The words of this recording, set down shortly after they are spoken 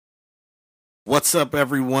What's up,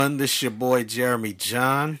 everyone? This is your boy Jeremy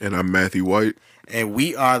John. And I'm Matthew White. And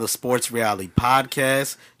we are the Sports Reality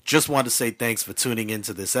Podcast. Just want to say thanks for tuning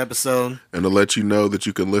into this episode. And to let you know that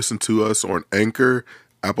you can listen to us on Anchor,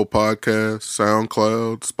 Apple Podcasts,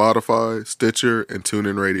 SoundCloud, Spotify, Stitcher, and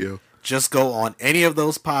TuneIn Radio. Just go on any of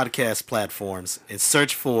those podcast platforms and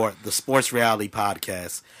search for the Sports Reality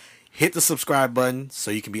Podcast. Hit the subscribe button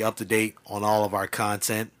so you can be up to date on all of our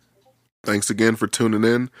content. Thanks again for tuning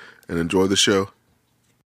in and enjoy the show.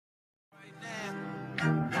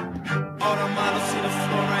 All the models to the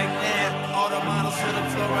floor right now. All the models to the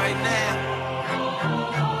floor right now.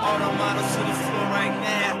 All the models to the floor right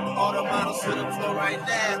now. All the models to the floor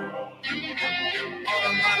right now. All the models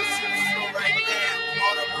to the floor right now.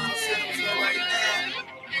 All the models to the floor right now.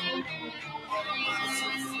 All the models to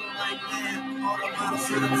the floor right now. All the models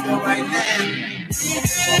to the floor right now. All the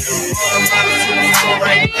models to the floor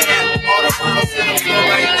right now. All the models to the floor right now. All the models to the floor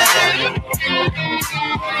right now.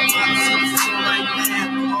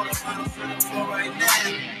 All the models to the floor right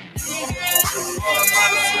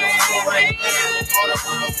now. All the models to the floor right now. All the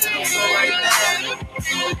models to the floor right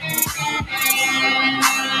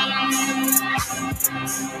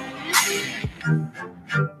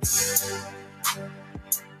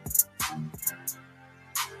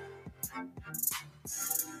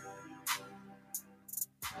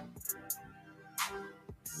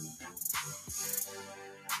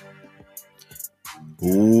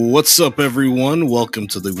What's up, everyone? Welcome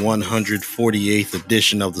to the 148th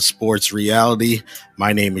edition of the Sports Reality.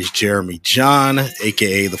 My name is Jeremy John,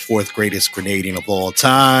 aka the fourth greatest Grenadian of all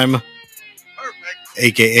time,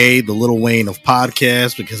 aka the Lil Wayne of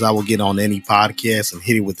podcasts, because I will get on any podcast and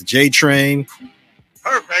hit it with the J train.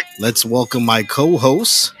 Perfect. Let's welcome my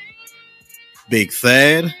co-host, Big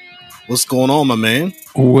Thad. What's going on, my man?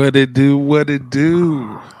 What it do? What it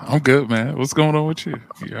do? I'm good, man. What's going on with you?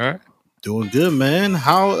 You all right? Doing good, man.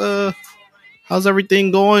 How's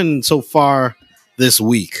everything going so far this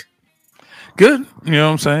week? Good. You know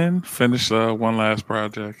what I'm saying? Finished one last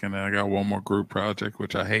project, and then I got one more group project,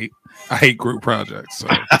 which I hate. I hate group projects. So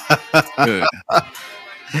good.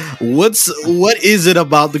 What is it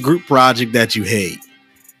about the group project that you hate?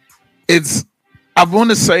 I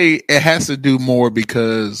want to say it has to do more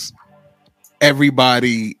because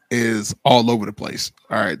everybody is all over the place.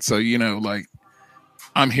 All right. So, like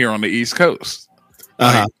I'm here on the East Coast.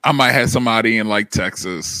 Like, I might have somebody in like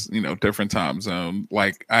Texas, different time zone.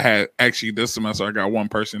 Like I had actually this semester, I got one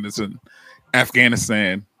person that's in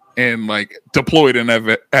Afghanistan and like deployed in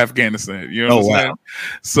Afghanistan. You know what I'm saying?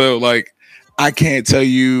 So like, I can't tell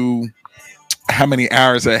you how many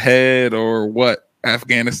hours ahead or what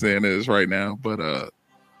Afghanistan is right now, but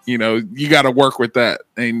you got to work with that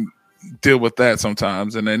and deal with that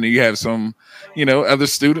sometimes. And then you have some, other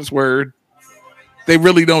students where they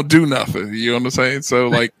really don't do nothing. You know what I'm saying? So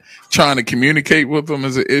like trying to communicate with them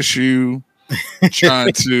is an issue.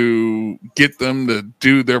 Trying to get them to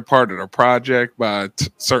do their part of the project by a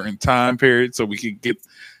certain time period so we can get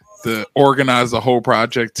organize the whole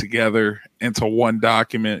project together into one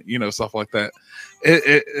document, stuff like that.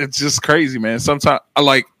 It's just crazy, man. Sometimes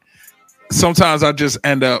I just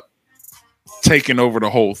end up taking over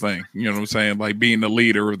the whole thing. You know what I'm saying? Like being the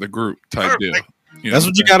leader of the group type deal. That's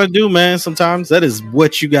what you got to do, man. Sometimes that is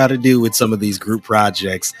what you got to do with some of these group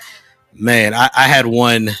projects. Man, I had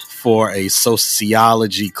one for a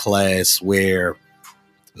sociology class where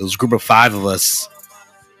it was a group of 5 of us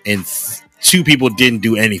and 2 people didn't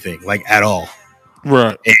do anything like at all.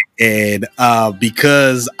 Right. And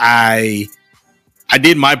because I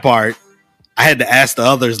did my part, I had to ask the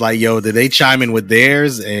others, like, yo, did they chime in with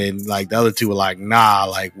theirs? And like the other 2 were like, nah,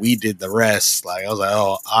 like we did the rest. Like I was like,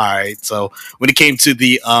 oh, all right. So when it came to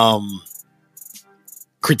the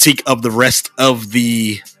critique of the rest of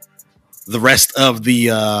the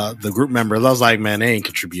group members, I was like, man, they ain't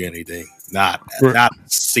contribute anything. Not a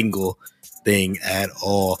single thing at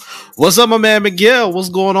all. What's up, my man Miguel? What's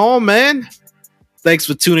going on, man? Thanks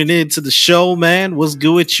for tuning in to the show, man. What's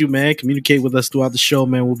good with you, man? Communicate with us throughout the show,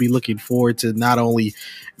 man. We'll be looking forward to not only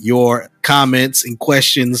your comments and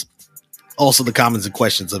questions, also the comments and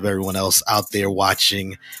questions of everyone else out there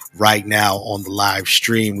watching right now on the live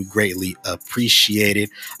stream. We greatly appreciate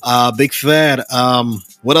it. Big Thad,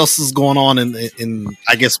 what else is going on in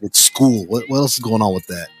I guess with school? What else is going on with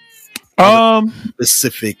that?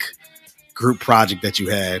 Specific group project that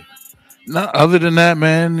you had. No, other than that,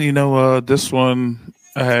 man, this one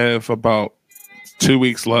I have about 2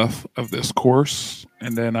 weeks left of this course,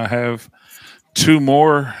 and then I have 2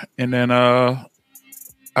 more, and then I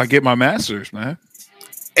get my master's, man.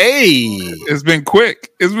 Hey, it's been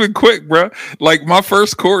quick. Bro. Like my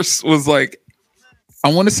first course was like,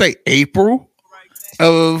 I want to say April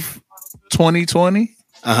of 2020.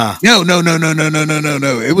 No.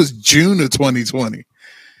 It was June of 2020.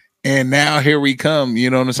 And now here we come. You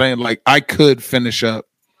know what I'm saying? Like, I could finish up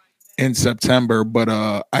in September, but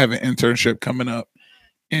I have an internship coming up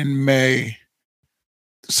in May.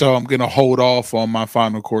 So I'm going to hold off on my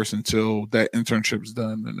final course until that internship's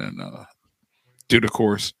done, and then do the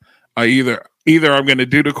course. Either I'm going to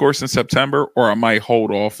do the course in September, or I might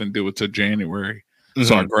hold off and do it till January.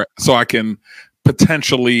 So I can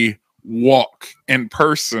potentially walk in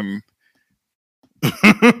person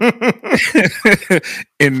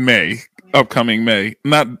in May, upcoming May.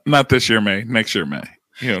 Not this year May, next year May.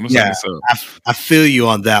 You know what I'm saying? So I feel you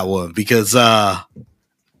on that one, because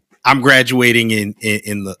I'm graduating in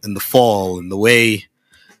the fall, and the way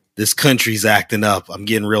this country's acting up, I'm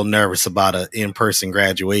getting real nervous about an in-person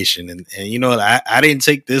graduation. And you know what? I didn't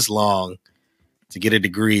take this long to get a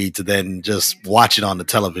degree to then just watch it on the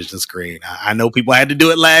television screen. I know people had to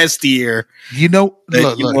do it last year. You know,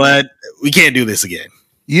 look, what? We can't do this again.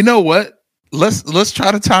 You know what? Let's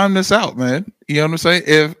try to time this out, man. You know what I'm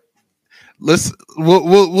saying?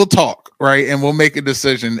 We'll talk, right? And we'll make a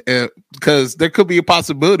decision, because there could be a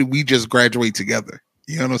possibility we just graduate together.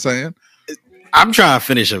 You know what I'm saying? I'm trying to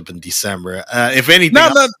finish up in December. If anything, no.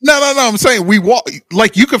 I'm saying we walk.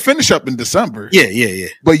 Like, you could finish up in December. Yeah.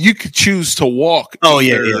 But you could choose to walk. Oh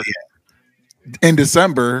yeah. In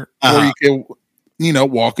December, or you can,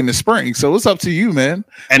 walk in the spring. So it's up to you, man.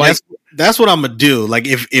 And like, that's what I'm gonna do. Like,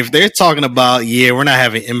 if they're talking about, we're not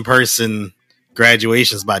having in-person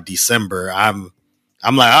graduations by December, I'm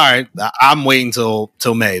like, all right, I'm waiting till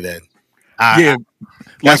May then.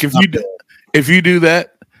 If you do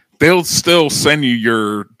that, they'll still send you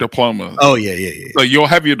your diploma. Oh yeah. So you'll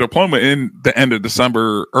have your diploma in the end of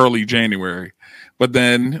December, early January. But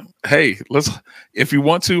then, hey, if you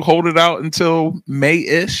want to hold it out until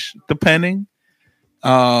May-ish, depending.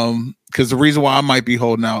 Because the reason why I might be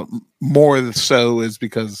holding out more so is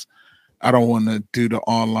because I don't want to do the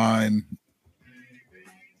online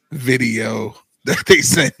video that they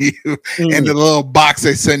send you and the little box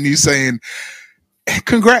they send you saying,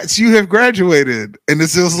 congrats, you have graduated. And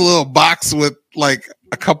it's this little box with like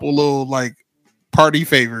a couple little like party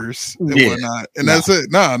favors and whatnot. And that's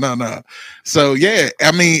it. No. So yeah,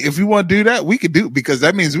 I mean, if we want to do that, we could do it, because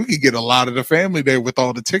that means we could get a lot of the family there with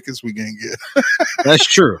all the tickets we can get. That's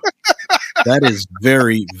true. That is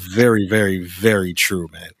very, very, very, very true,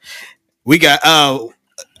 man. We got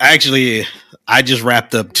actually, I just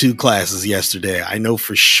wrapped up 2 classes yesterday. I know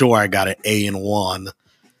for sure I got an A in one.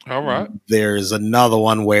 All right. There's another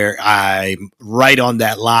one where I'm right on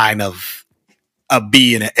that line of a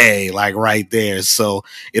B and an A, like right there. So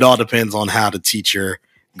it all depends on how the teacher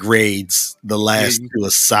grades the last 2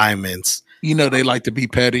 assignments. You know, they like to be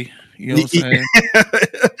petty. You know what I'm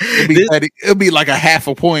saying? It'll be like a half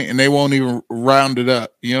a point and they won't even round it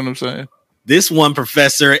up. You know what I'm saying? This one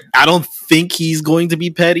professor, I don't think he's going to be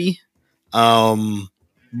petty.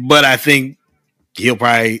 But I think I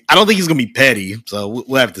don't think he's going to be petty. So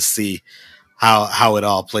we'll have to see how it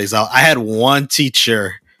all plays out. I had one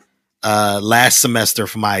teacher last semester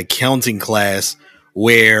for my accounting class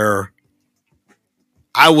where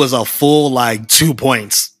I was a full like 2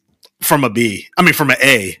 points from an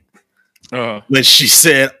A. But she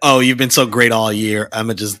said, "Oh, you've been so great all year. I'm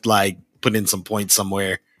gonna just like put in some points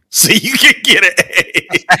somewhere so you can get an A."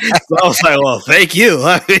 So I was like, "Well, thank you."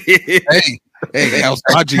 Hey, I was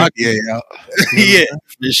my GPA. Yeah,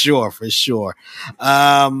 for sure.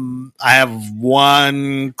 I have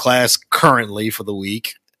one class currently for the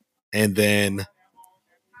week, and then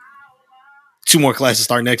 2 more classes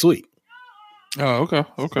start next week. Oh, okay.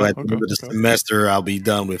 So at the end of the semester, I'll be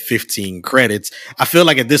done with 15 credits. I feel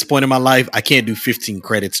like at this point in my life, I can't do 15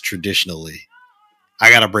 credits traditionally.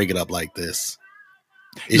 I got to break it up like this.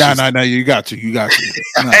 No, you got to.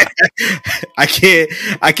 Nah. I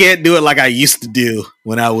can't do it like I used to do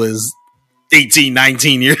when I was 18,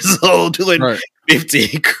 19 years old, doing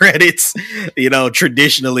 15 credits,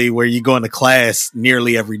 traditionally, where you go into class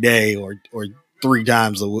nearly every day or 3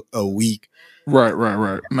 times a week. Right.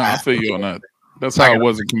 No, I feel you on that. That's how it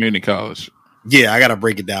was in community college. Yeah, I got to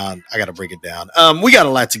break it down. We got a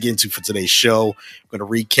lot to get into for today's show. We're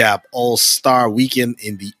going to recap All-Star Weekend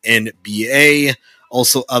in the NBA.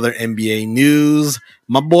 Also, other NBA news.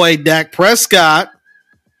 My boy Dak Prescott.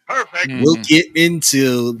 Perfect. We'll get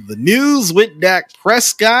into the news with Dak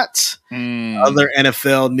Prescott. Other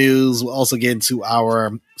NFL news. We'll also get into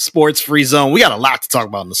our sports free zone. We got a lot to talk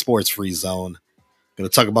about in the sports free zone. Going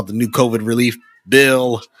to talk about the new COVID relief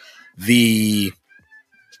bill, the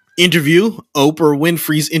interview, Oprah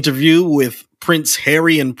Winfrey's interview with Prince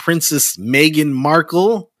Harry and Princess Meghan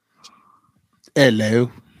Markle. Hello.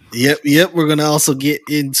 Yep. We're gonna also get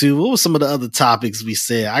into what were some of the other topics we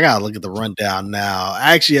said. I gotta look at the rundown now.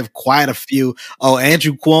 I actually have quite a few. Oh,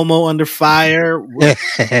 Andrew Cuomo under fire.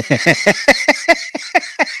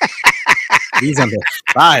 He's under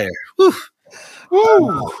fire. Whew.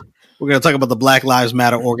 We're going to talk about the Black Lives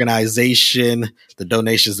Matter organization, the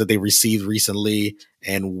donations that they received recently,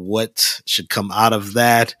 and what should come out of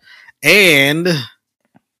that. And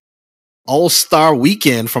All-Star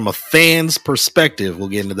Weekend from a fan's perspective. We'll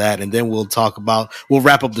get into that. And then we'll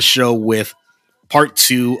wrap up the show with part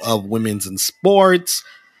 2 of Women's in Sports.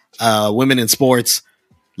 Women in Sports.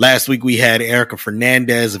 Last week we had Erica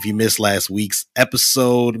Fernandez. If you missed last week's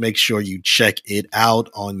episode, make sure you check it out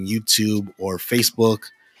on YouTube or Facebook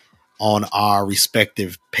on our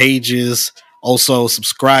respective pages. Also,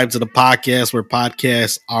 subscribe to the podcast where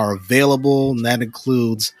podcasts are available, and that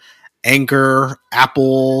includes Anchor,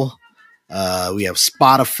 Apple. We have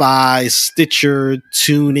Spotify, Stitcher,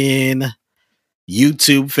 TuneIn,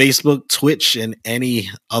 YouTube, Facebook, Twitch, and any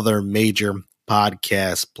other major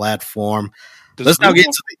podcast platform. Let's now get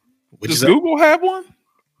to does Google have one?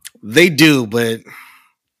 They do, but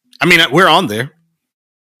I mean, we're on there.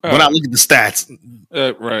 When I look at the stats,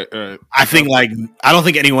 right. I think I don't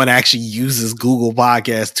think anyone actually uses Google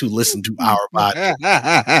Podcasts to listen to our podcast.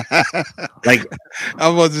 I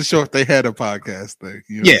wasn't sure if they had a podcast thing.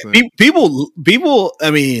 You know people. I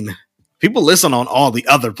mean, people listen on all the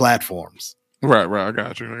other platforms. Right. I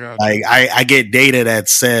got you. Like I get data that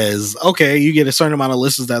says, okay, you get a certain amount of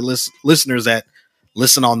listeners that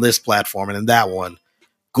listen on this platform, and in that one,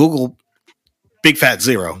 Google, big fat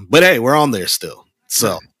zero. But hey, we're on there still.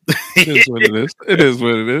 So it is what it is. It is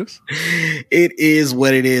what it is. It is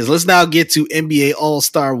what it is. Let's now get to NBA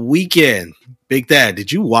All-Star Weekend. Big Dad,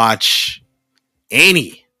 did you watch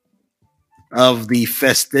any of the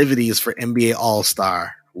festivities for NBA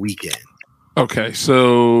All-Star Weekend? Okay,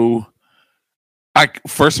 so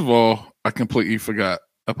first of all, I completely forgot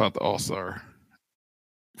about the All-Star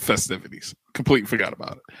festivities. Completely forgot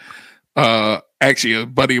about it. Actually, a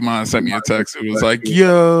buddy of mine sent me a text. It was like,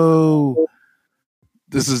 yo,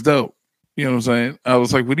 this is dope. You know what I'm saying? I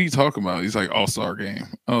was like, what are you talking about? He's like, All-Star game.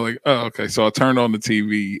 I was like, oh, okay. So I turned on the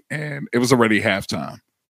TV and it was already halftime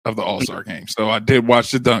of the All-Star game. So I did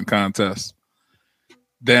watch the dunk contest.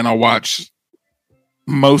 Then I watched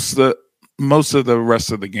most of the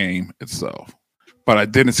rest of the game itself. But I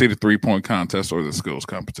didn't see the 3-point contest or the skills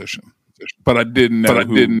competition. But I didn't know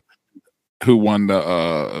who won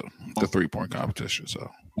the 3-point competition.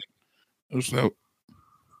 So it was dope.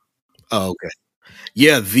 Oh, okay.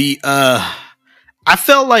 Yeah, I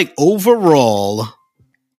felt like overall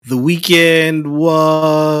the weekend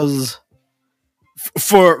was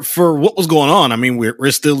for what was going on. I mean,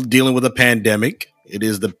 we're still dealing with a pandemic. It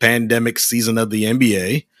is the pandemic season of the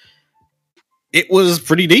NBA. It was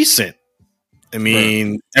pretty decent. I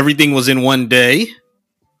mean, everything was in one day.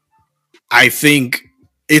 I think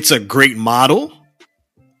it's a great model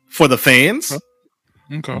for the fans.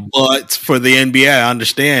 Okay. But for the NBA, I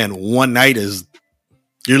understand one night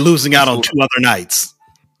you're losing out on 2 other nights.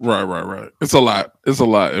 Right. It's a lot. It's a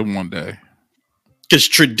lot in one day. Because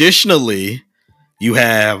traditionally, you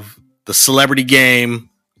have the celebrity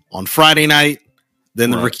game on Friday night,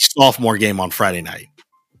 then the rookie sophomore game on Friday night.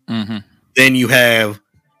 Mm-hmm. Then you have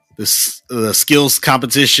the skills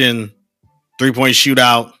competition, 3-point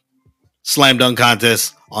shootout, slam dunk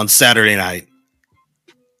contest on Saturday night.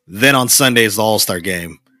 Then on Sunday is the All-Star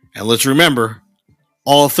game. And let's remember,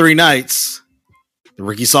 all 3 nights, the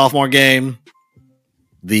rookie sophomore game,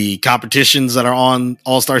 the competitions that are on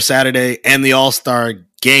All-Star Saturday, and the All-Star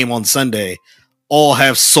game on Sunday all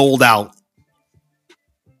have sold out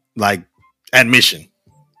like admission.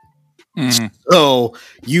 Mm-hmm. So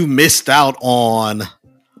you missed out on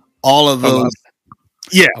all of those.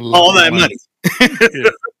 All that money.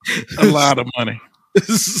 A lot of money.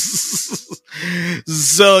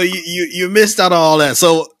 So you missed out on all that.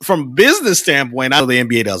 So from business standpoint, I know the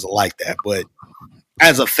NBA doesn't like that, but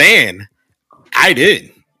as a fan, I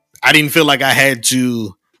didn't feel like I had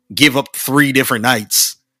to give up 3 different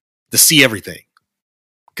nights to see everything.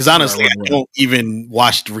 Because honestly, I don't even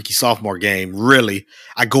watch the rookie sophomore game. Really,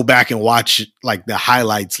 I go back and watch like the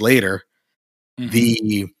highlights later. Mm-hmm.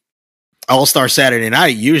 The All-Star Saturday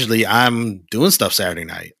night, usually I'm doing stuff Saturday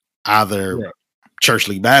night, either church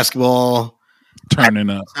league basketball, turning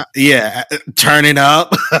up. Turning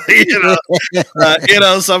up. So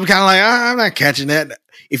I'm kind of like, I'm not catching that.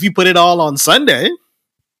 If you put it all on Sunday,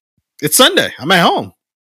 it's Sunday. I'm at home.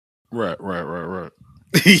 Right.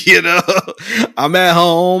 I'm at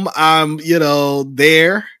home. I'm,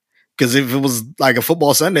 there. Because if it was like a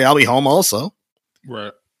football Sunday, I'll be home also.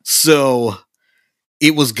 Right. So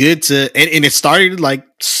it was good and it started like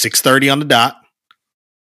 6:30 on the dot.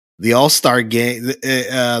 The All-Star game,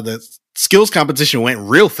 the skills competition went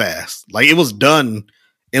real fast. Like it was done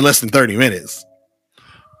in less than 30 minutes.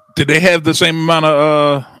 Did they have the same amount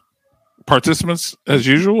of participants as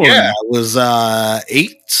usual? Yeah, it was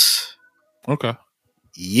 8. Okay.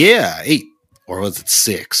 Yeah, 8. Or was it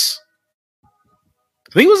 6?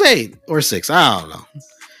 I think it was 8 or 6. I don't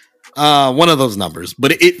know. One of those numbers.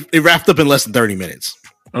 But it wrapped up in less than 30 minutes.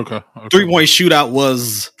 Okay. 3-point shootout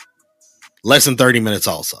was less than 30 minutes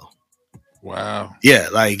also. Wow. Yeah,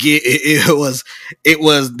 like it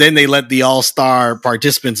was then they let the all-star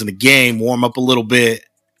participants in the game warm up a little bit,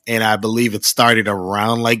 and I believe it started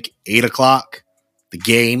around like 8:00, the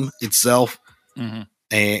game itself. Mm-hmm.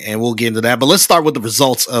 And we'll get into that. But let's start with the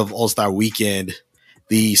results of All-Star Weekend.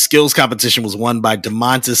 The skills competition was won by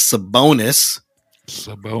Domantas Sabonis.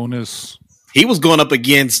 He was going up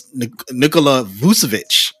against Nikola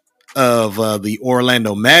Vucevic of the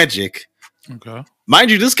Orlando Magic. Okay.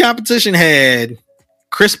 Mind you, this competition had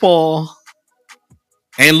Chris Paul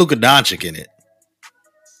and Luka Doncic in it.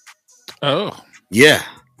 Oh. Yeah.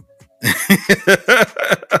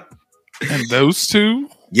 And those two?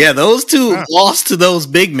 Yeah, those two lost to those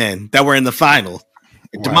big men that were in the final.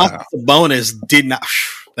 Wow. Domantas Sabonis did not.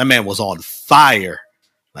 That man was on fire,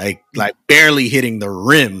 like barely hitting the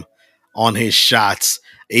rim on his shots.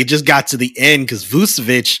 It just got to the end because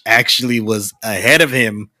Vucevic actually was ahead of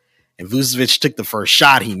him, and Vucevic took the first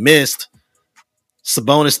shot. He missed.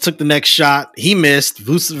 Sabonis took the next shot. He missed.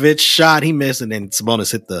 Vucevic shot. He missed, and then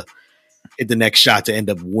Sabonis hit the next shot to end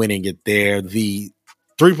up winning it there. The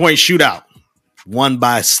 3-point shootout won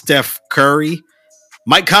by Steph Curry.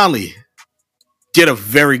 Mike Conley did a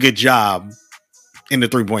very good job in the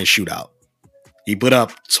 3-point shootout. He put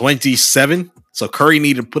up 27, so Curry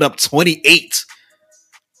needed to put up 28.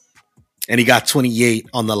 And he got 28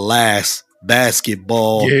 on the last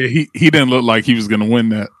basketball. Yeah, he didn't look like he was going to win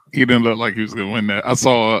that. I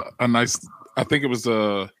saw a nice, I think it was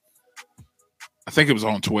on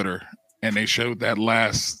Twitter, and they showed that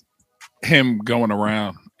last him going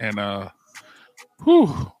around, and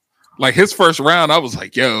like his first round, I was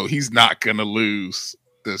like, yo, he's not gonna lose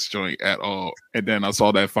this joint at all. And then I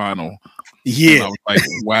saw that final. Yeah. I was like,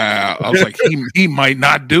 wow. I was like, he might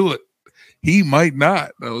not do it. He might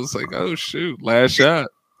not. I was like, oh shoot, last shot.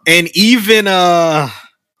 And even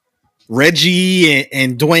Reggie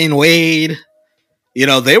and Dwayne Wade,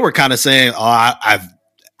 they were kind of saying,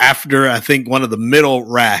 after I think one of the middle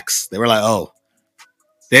racks, they were like, oh,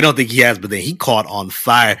 they don't think he has, but then he caught on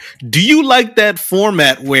fire. Do you like that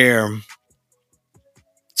format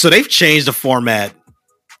so they've changed the format?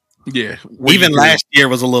 Yeah. Even last year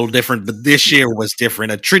was a little different, but this year was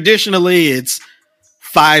different. Traditionally, it's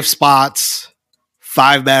 5 spots,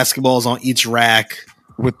 5 basketballs on each rack.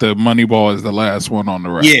 With the money ball as the last one on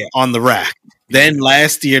the rack. Yeah, on the rack. Then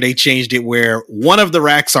last year they changed it where one of the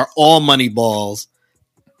racks are all money balls,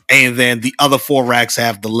 and then the other 4 racks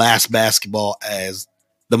have the last basketball as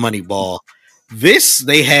the money ball.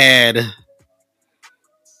 They had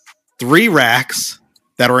 3 racks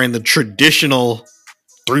that are in the traditional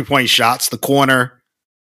 3-point shots, the corner,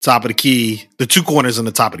 top of the key, the 2 corners on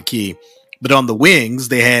the top of the key. But on the wings,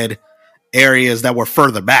 they had areas that were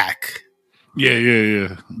further back.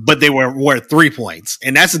 Yeah. But they were 3 points.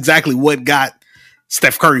 And that's exactly what got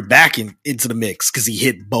Steph Curry back into the mix, because he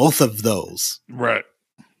hit both of those. Right.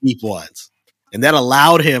 Deep ones. And that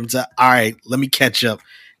allowed him to, all right, let me catch up.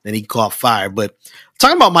 Then he caught fire. But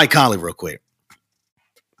talking about Mike Conley real quick.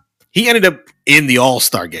 He ended up in the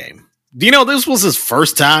All-Star game. Do you know this was his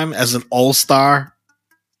first time as an All-Star?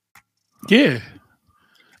 Yeah.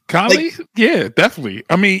 Conley? Yeah, definitely.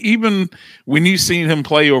 I mean, even when you've seen him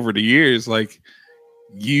play over the years, like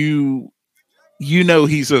you know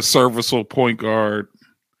he's a serviceable point guard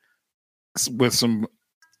with some,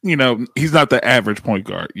 he's not the average point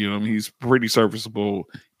guard. He's pretty serviceable,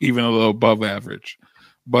 even a little above average.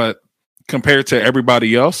 But compared to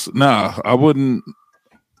everybody else, nah, I wouldn't.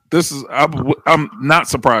 I'm not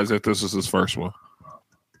surprised that this is his first one.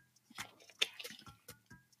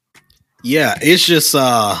 Yeah, it's just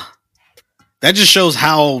that just shows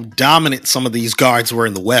how dominant some of these guards were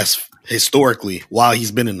in the West historically while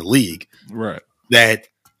he's been in the league. Right. That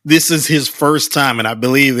this is his first time, and I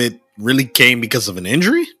believe it really came because of an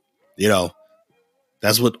injury.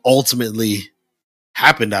 That's what ultimately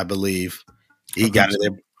happened, I believe. He got it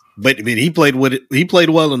there. But he played with it. He played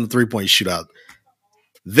well in the 3-point shootout.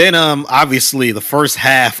 Then obviously the first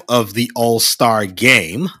half of the All-Star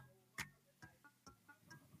game.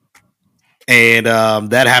 And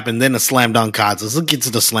that happened. Then the slam dunk contest. Let's get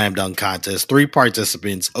to the slam dunk contest. 3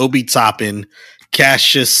 participants: Obi Toppin,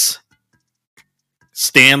 Cassius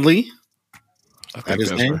Stanley. I think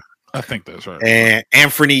that's right. I think that's right. And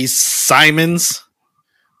Anthony Simons.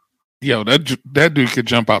 Yo, that dude could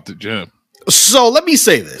jump out the gym. So let me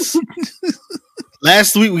say this.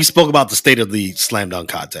 Last week we spoke about the state of the slam dunk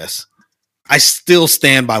contest. I still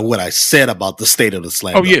stand by what I said about the state of the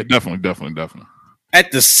slam dunk. Oh yeah, definitely.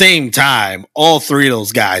 At the same time, all 3 of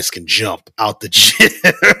those guys can jump out the gym.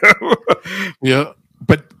 Yeah,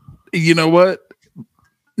 but you know what?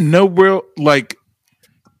 No real, like,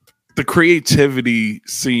 the creativity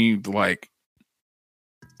seemed like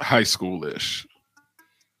high schoolish.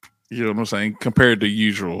 You know what I'm saying? Compared to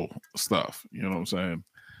usual stuff. You know what I'm saying?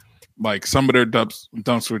 Like, some of their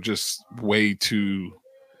dunks were just way too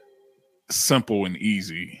simple and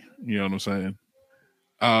easy. You know what I'm saying?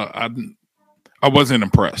 I wasn't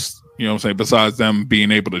impressed. You know what I'm saying? Besides them being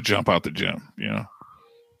able to jump out the gym, you know.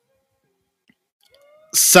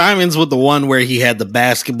 Simons with the one where he had the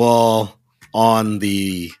basketball on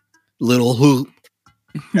the little hoop.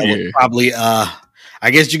 That was probably, I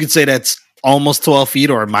guess you could say that's almost 12 feet,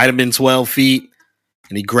 or it might have been 12 feet.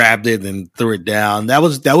 And he grabbed it and threw it down. That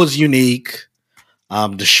was unique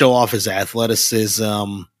to show off his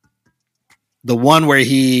athleticism. The one where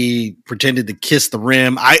he pretended to kiss the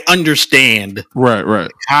rim, I understand. Right.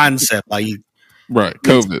 The concept. Like,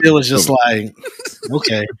 COVID. It was just like,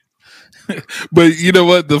 okay. But you know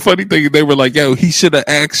what? The funny thing, they were like, yo, he should have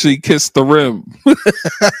actually kissed the rim.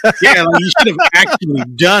 Yeah, like, he should have actually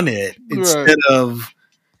done it instead of,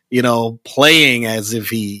 playing as if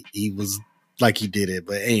he was like he did it.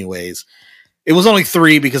 But anyways, it was only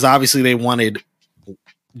 3 because obviously they wanted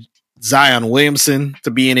Zion Williamson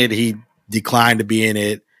to be in it. He declined to be in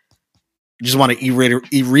it. Just want to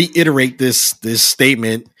reiterate this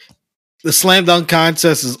statement. The slam dunk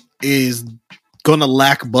contest is going to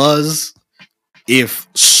lack buzz if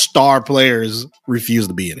star players refuse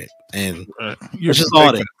to be in it. And it's just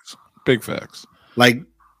all it is. Big facts. Like,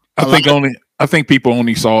 I think people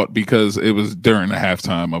only saw it because it was during the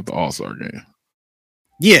halftime of the All-Star game.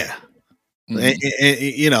 Yeah.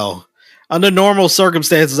 Mm-hmm. Under normal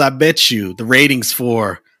circumstances, I bet you the ratings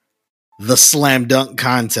for the slam dunk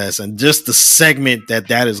contest and just the segment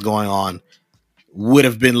that is going on would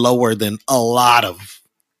have been lower than a lot of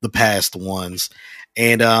the past ones.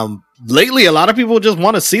 And lately, a lot of people just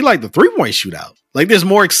want to see like the 3-point shootout. Like, there's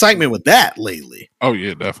more excitement with that lately. Oh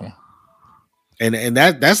yeah, definitely. And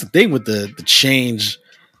that's the thing with the change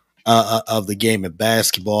of the game of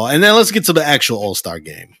basketball. And then let's get to the actual All-Star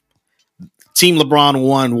game. Team LeBron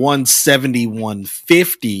won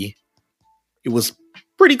 170-150. It was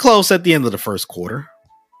pretty close at the end of the first quarter.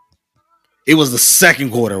 It was the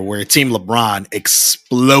second quarter where Team LeBron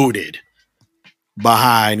exploded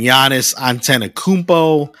behind Giannis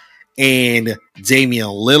Antetokounmpo and Damian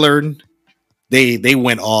Lillard. They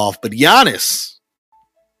went off, but Giannis,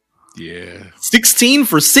 16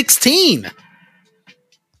 for 16.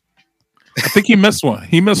 I think he missed one.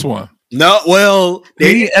 No, well,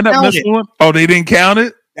 they end up missing one. Oh, they didn't count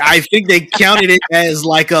it? I think they counted it as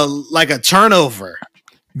like a turnover.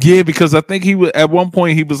 Yeah, because I think at one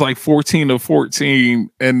point he was like 14 of 14,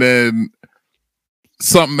 and then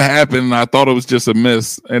something happened, and I thought it was just a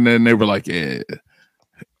miss, and then they were like,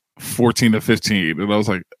 14 to 15, and I was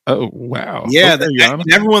like, oh wow. Yeah,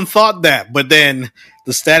 everyone thought that, but then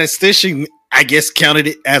the statistician, I guess, counted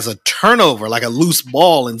it as a turnover, like a loose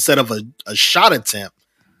ball instead of a shot attempt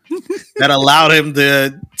that allowed him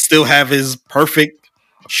to still have his perfect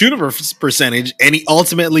shooting percentage, and he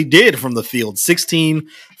ultimately did from the field. 16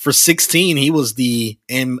 for 16. He was the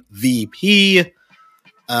MVP.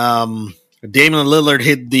 Damian Lillard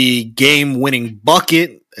hit the game-winning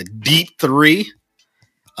bucket, a deep 3.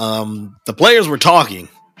 The players were talking.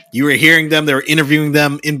 You were hearing them. They were interviewing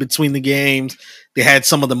them in between the games. They had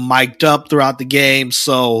some of them mic'd up throughout the game,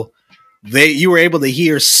 so you were able to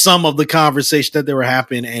hear some of the conversation that they were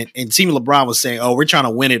happening. And Team LeBron was saying, "Oh, we're trying to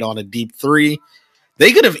win it on a deep 3."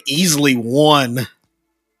 They could have easily won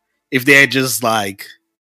if they had just like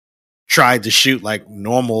tried to shoot like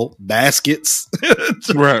normal baskets,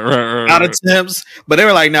 right. attempts. But they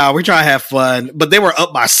were like, "No, we're trying to have fun." But they were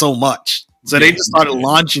up by so much, so they just started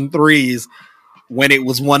launching threes when it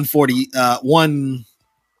was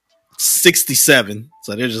 167.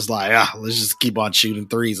 So they're just like, let's just keep on shooting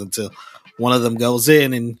threes until one of them goes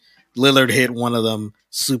in. And Lillard hit one of them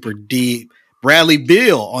super deep. Bradley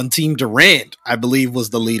Beal on Team Durant, I believe, was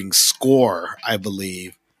the leading scorer. I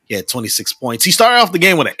believe he had 26 points. He started off the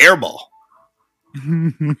game with an air ball.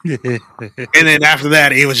 And then after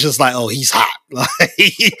that, it was just like, oh, he's hot.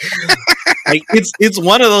 Like it's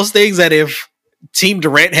one of those things that if Team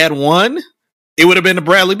Durant had won, it would have been a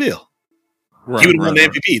Bradley Beal. He would have won the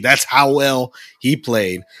MVP. That's how well he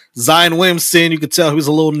played. Zion Williamson, you could tell he was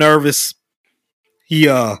a little nervous. He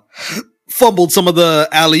fumbled some of the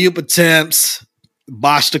alley-oop attempts,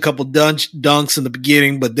 botched a couple dunks in the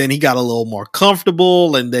beginning, but then he got a little more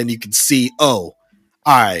comfortable, and then you could see, all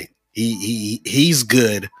right, he's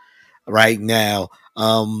good right now.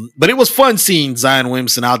 But it was fun seeing Zion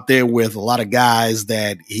Williamson out there with a lot of guys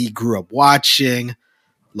that he grew up watching.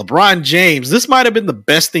 LeBron James, this might have been the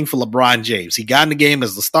best thing for LeBron James. He got in the game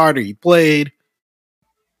as the starter, he played.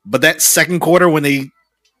 But that second quarter when they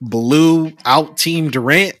blew out Team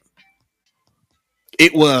Durant,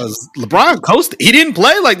 it was LeBron coasted. He didn't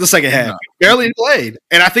play like the second half. He barely played.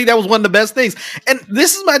 And I think that was one of the best things. And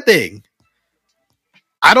this is my thing.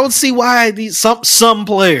 I don't see why some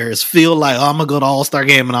players feel like, I'm going to go to All-Star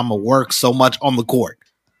game and I'm going to work so much on the court.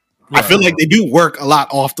 Right. I feel like they do work a lot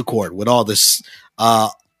off the court with all this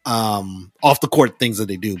off the court things that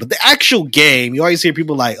they do. But the actual game, you always hear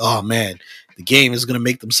people like, oh man, the game is going to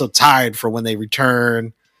make them so tired for when they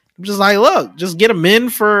return. I'm just like, look, just get them in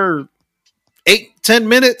for 8-10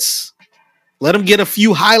 minutes. Let them get a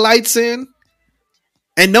few highlights in.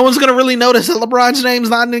 And no one's going to really notice that LeBron's name's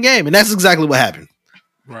not in the game. And that's exactly what happened.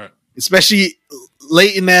 Right. Especially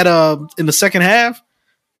late in that in the second half,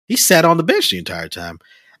 he sat on the bench the entire time.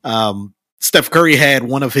 Steph Curry had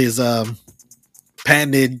one of his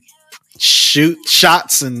patented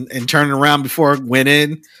shots and turning around before it went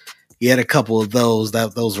in. He had a couple of those.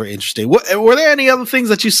 Those were interesting. Were there any other things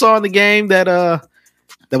that you saw in the game that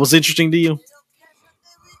was interesting to you?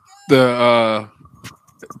 The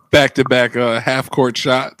back-to-back half-court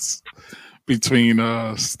shots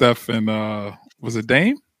between Steph and was it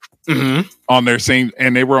Dame? Mm-hmm. On their same,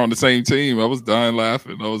 and they were on the same team. I was dying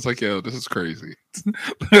laughing. I was like, "Yo, this is crazy."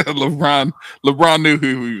 LeBron knew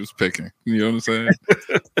who he was picking. You know what I'm saying?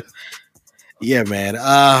 Yeah, man.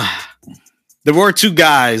 There were two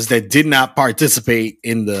guys that did not participate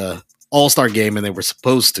in the All-Star game, and they were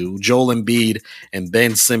supposed to. Joel Embiid and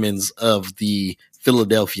Ben Simmons of the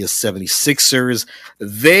Philadelphia 76ers.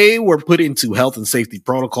 They were put into health and safety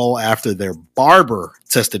protocol after their barber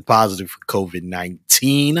tested positive for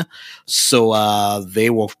COVID-19. So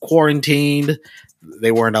they were quarantined.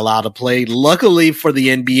 They weren't allowed to play. Luckily for the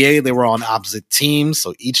NBA, they were on opposite teams.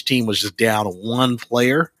 So each team was just down one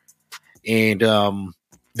player. And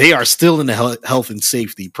they are still in the health and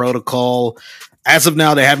safety protocol. As of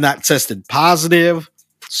now, they have not tested positive.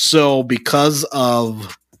 So because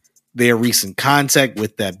of their recent contact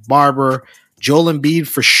with that barber, Joel Embiid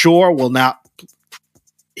for sure will not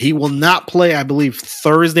play, I believe,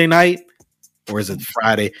 Thursday night, or is it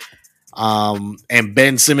Friday? And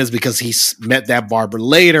Ben Simmons, because he's met that barber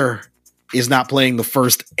later, is not playing the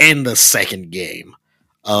first and the second game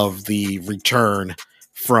of the return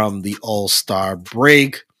from the All-Star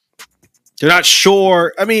break. They're not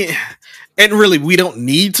sure. I mean, and really, we don't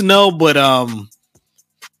need to know, but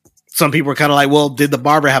some people are kind of like, well, did the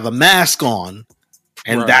barber have a mask on?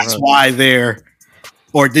 And that's why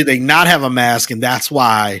or did they not have a mask? And that's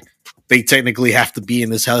why they technically have to be in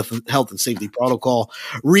this health and safety protocol.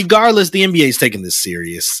 Regardless, the NBA is taking this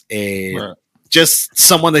serious. And just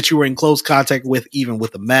someone that you were in close contact with, even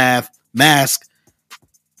with a mask,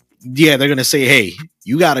 yeah, they're going to say, hey,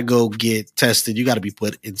 you got to go get tested. You got to be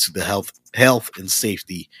put into the health and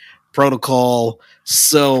safety protocol.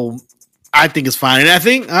 So I think it's fine. And I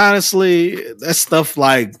think, honestly, that's stuff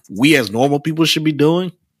like we as normal people should be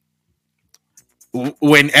doing.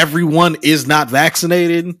 When everyone is not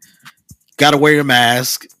vaccinated, got to wear your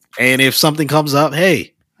mask. And if something comes up,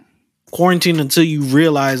 hey, quarantine until you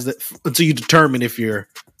determine if you're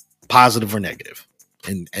positive or negative.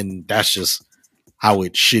 And that's just how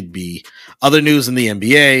it should be. Other news in the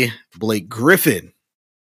NBA, Blake Griffin.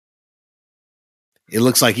 It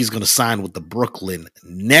looks like he's going to sign with the Brooklyn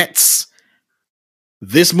Nets.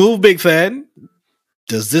 This move, Big Fan,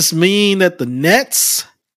 does this mean that the Nets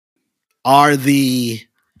are the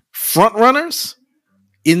front runners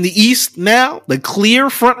in the East now? The clear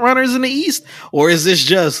front runners in the East? Or is this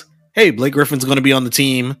just, hey, Blake Griffin's going to be on the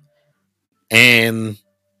team and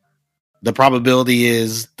the probability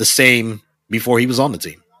is the same before he was on the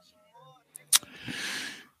team?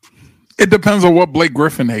 It depends on what Blake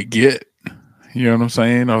Griffin they get. You know what I'm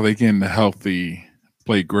saying? Are they getting the healthy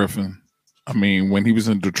Blake Griffin? I mean, when he was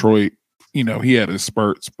in Detroit, you know, he had his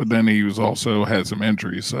spurts, but then he was also had some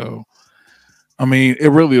injuries. So, I mean, it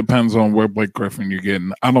really depends on where Blake Griffin you're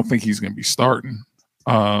getting. I don't think he's going to be starting.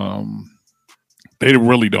 They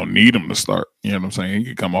really don't need him to start. You know what I'm saying? He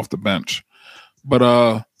could come off the bench.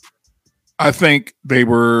 But I think they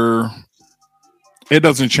were it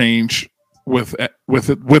doesn't change with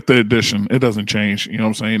the addition. It doesn't change. You know what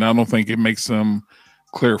I'm saying? I don't think it makes them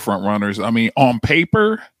clear front runners. I mean, on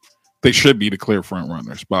paper, they should be the clear front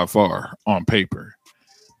runners by far on paper.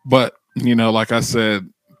 But, you know, like I said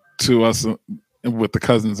to us with the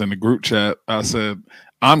cousins in the group chat, I said,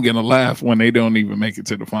 I'm going to laugh when they don't even make it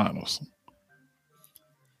to the finals.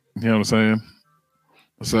 You know what I'm saying?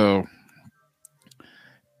 So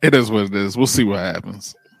it is what it is. We'll see what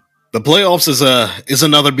happens. The playoffs is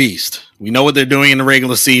another beast. We know what they're doing in the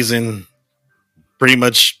regular season. Pretty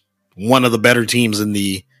much one of the better teams in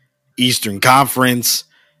the Eastern Conference.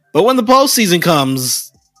 But when the postseason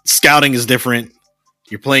comes, scouting is different.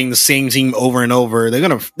 You're playing the same team over and over. They're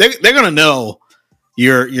gonna know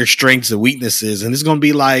your strengths and weaknesses, and it's gonna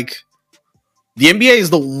be like the NBA is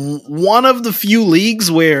the one of the few leagues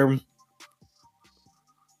where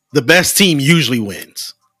the best team usually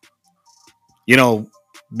wins. You know,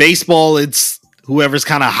 baseball, it's whoever's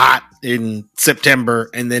kind of hot in September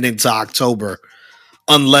and then into October,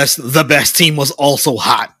 unless the best team was also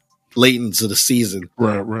hot late into the season.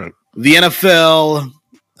 Right. The NFL,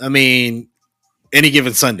 I mean, any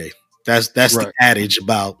given Sunday. That's right. The adage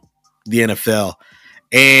about the NFL.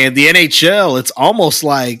 And the NHL, it's almost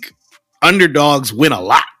like underdogs win a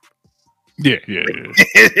lot. Yeah.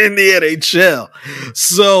 In the NHL.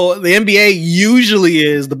 So the NBA usually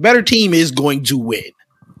is the better team is going to win.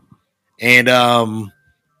 And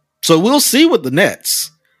so we'll see with the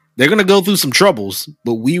Nets. They're going to go through some troubles,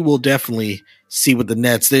 but we will definitely see with the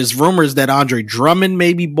Nets. There's rumors that Andre Drummond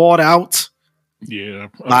may be bought out. Yeah.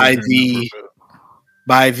 By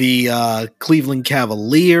the Cleveland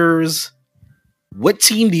Cavaliers. What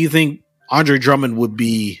team do you think Andre Drummond would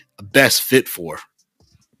be a best fit for?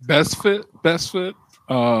 Best fit.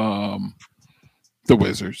 The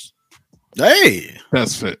Wizards. Hey,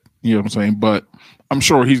 best fit. You know what I'm saying? But I'm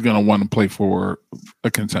sure he's going to want to play for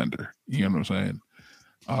a contender. You know what I'm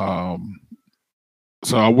saying?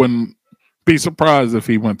 So I wouldn't be surprised if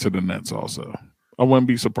he went to the Nets also. I wouldn't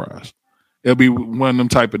be surprised. It'll be one of them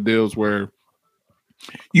type of deals where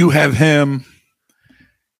you have him.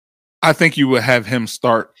 I think you would have him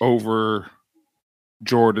start over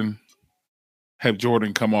Jordan. Have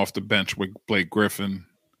Jordan come off the bench with Blake Griffin.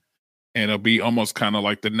 And it'll be almost kind of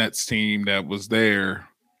like the Nets team that was there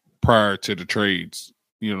prior to the trades.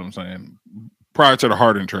 You know what I'm saying? Prior to the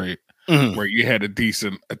Harden trade, where you had a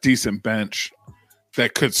decent bench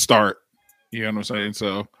that could start. You know what I'm saying?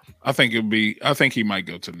 So I think he might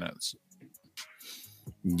go to the Nets.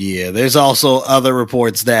 Yeah, there's also other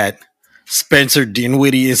reports that Spencer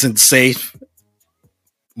Dinwiddie isn't safe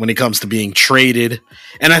when it comes to being traded.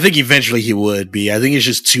 And I think eventually he would be. I think it's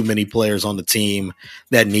just too many players on the team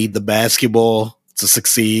that need the basketball to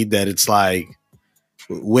succeed that it's like,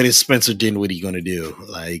 what is Spencer Dinwiddie going to do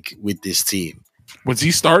like with this team? Was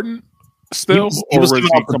he starting still? He was coming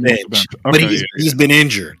off the bench. Okay, but he's been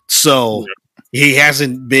injured. So he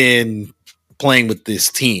hasn't been playing with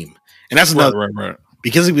this team. And that's another right.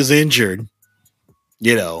 Because he was injured,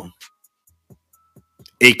 you know,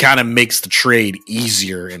 it kind of makes the trade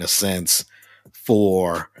easier in a sense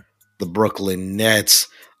for the Brooklyn Nets.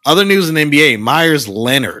 Other news in the NBA, Meyers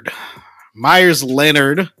Leonard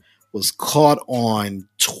was caught on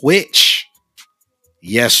Twitch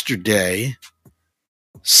yesterday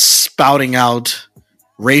spouting out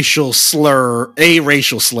racial slurs.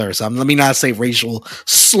 Let me not say racial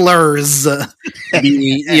slurs. Let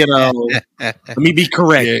me be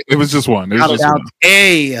correct. Yeah, it was just one.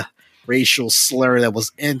 A racial slur that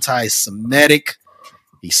was anti-Semitic.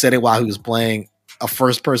 He said it while he was playing a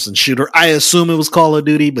first-person shooter. I assume it was Call of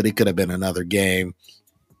Duty, but it could have been another game.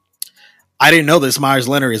 I didn't know this. Meyers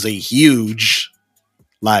Leonard is a huge,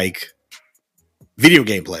 video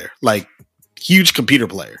game player, huge computer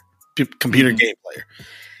game player.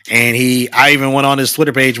 And I even went on his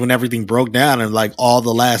Twitter page when everything broke down, and all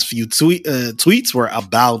the last few tweets were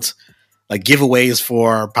about giveaways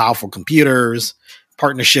for powerful computers,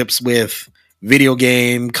 partnerships with video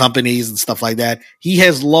game companies and stuff like that. He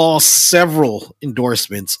has lost several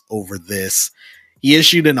endorsements over this. He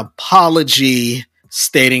issued an apology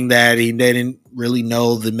stating that he didn't really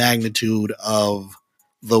know the magnitude of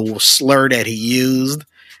the slur that he used.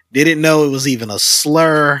 Didn't know it was even a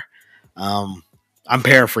slur. I'm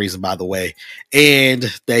paraphrasing, by the way, and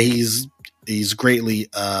that he's greatly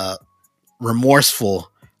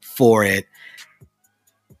remorseful for it.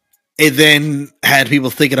 It then had people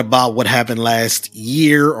thinking about what happened last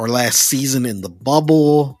year or last season in the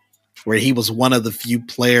bubble, where he was one of the few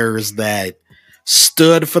players that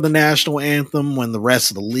stood for the national anthem when the rest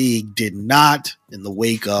of the league did not, in the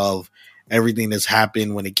wake of everything that's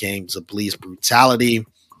happened when it came to police brutality.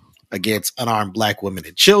 against unarmed black women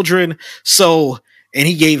and children. So, and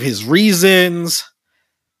he gave his reasons.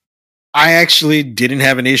 I actually didn't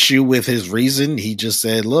have an issue with his reason. He just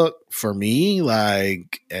said, look, for me,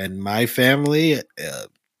 like, and my family,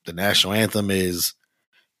 the national anthem is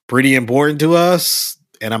pretty important to us,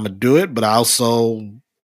 and I'm going to do it. But I'm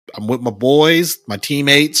with my boys, my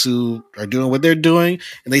teammates who are doing what they're doing,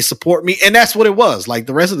 and they support me. And that's what it was. Like,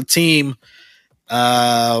 the rest of the team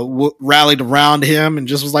rallied around him and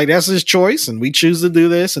just was like, that's his choice, and we choose to do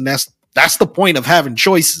this. And that's the point of having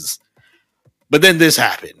choices. But then this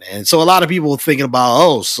happened. And so a lot of people were thinking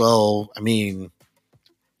about, now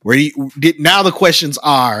the questions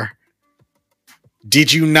are,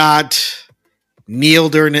 did you not kneel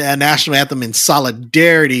during a national anthem in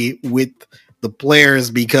solidarity with the players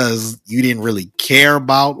because you didn't really care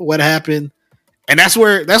about what happened? And that's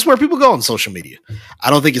where people go on social media. I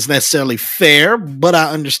don't think it's necessarily fair, but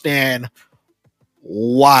I understand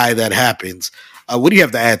why that happens. What do you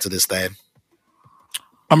have to add to this, Thad?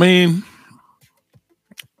 I mean,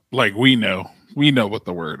 like, we know what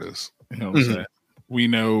the word is. You know what I'm saying? We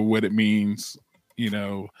know what it means. You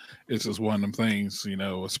know, it's just one of them things, you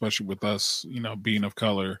know, especially with us, you know, being of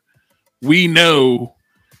color. We know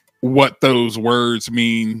what those words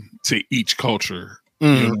mean to each culture. You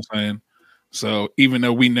know what I'm saying? So even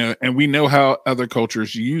though we know how other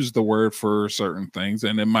cultures use the word for certain things,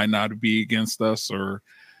 and it might not be against us or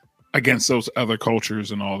against those other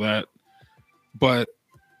cultures and all that. But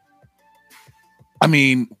I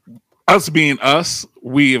mean, us being us,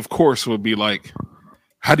 we of course would be like,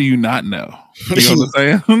 how do you not know? You know what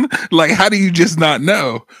I'm saying? Like, how do you just not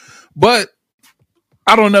know? But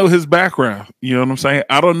I don't know his background. You know what I'm saying?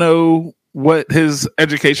 I don't know what his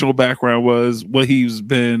educational background was, what he's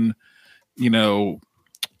been, you know,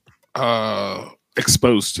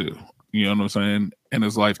 exposed to. You know what I'm saying? In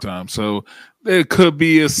his lifetime. So there could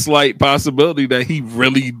be a slight possibility that he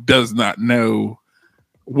really does not know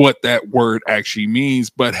what that word actually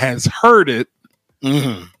means, but has heard it.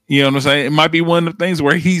 You know what I'm saying? It might be one of the things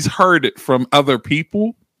where he's heard it from other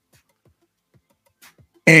people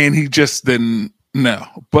and he just didn't know.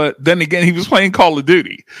 But then again, he was playing Call of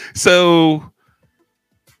Duty. So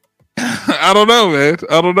I don't know, man.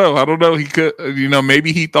 I don't know. He could, you know,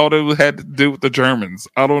 maybe he thought it had to do with the Germans.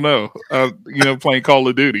 I don't know. You know, playing Call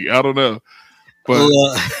of Duty. I don't know. But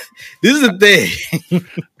this is the thing.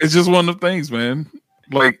 It's just one of the things, man.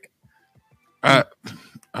 Like, I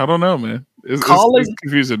don't know, man. It's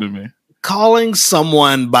confusing to me. Calling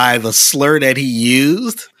someone by the slur that he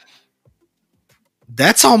used,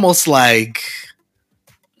 that's almost like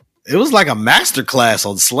it was like a masterclass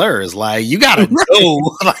on slurs. Like, you gotta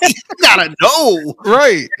know. Like, you gotta know.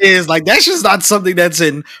 Right. It's like, that's just not something that's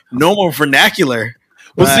in normal vernacular.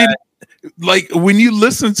 Well, see, like, when you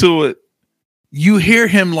listen to it, you hear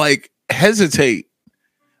him like hesitate.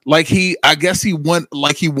 Like, I guess he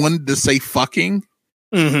wanted to say fucking.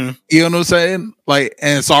 You know what I'm saying? Like,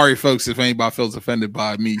 and sorry, folks, if anybody feels offended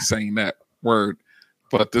by me saying that word,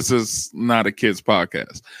 but this is not a kids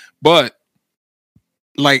podcast. But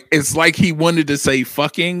like, it's like he wanted to say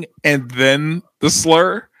fucking and then the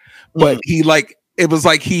slur, but it was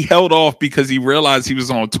like he held off because he realized he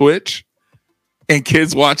was on Twitch and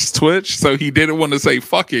kids watch Twitch, so he didn't want to say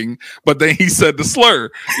fucking, but then he said the slur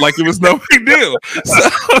like it was no big deal.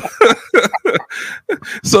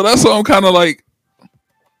 So that's why I'm kind of like,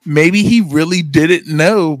 maybe he really didn't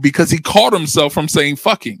know because he caught himself from saying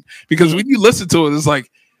fucking. Because when you listen to it, it's like,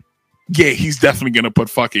 yeah, he's definitely gonna put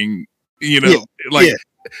fucking, you know,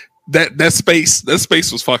 that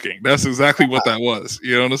space was fucking. That's exactly what that was.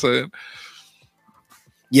 You know what I'm saying?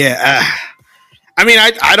 Yeah. I mean,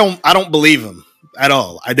 I don't believe him at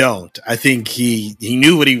all. I don't. I think he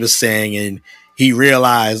knew what he was saying and he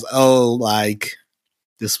realized, oh, like,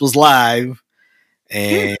 this was live.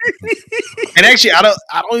 And actually, I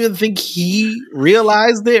don't even think he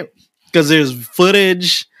realized it because there's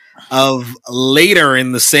footage of later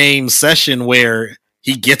in the same session where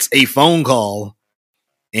he gets a phone call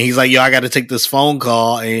and he's like, yo, I got to take this phone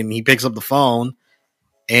call. And he picks up the phone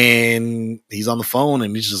and he's on the phone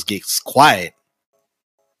and he just gets quiet.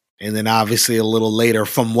 And then obviously a little later,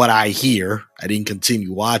 from what I hear, I didn't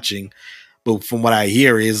continue watching, but from what I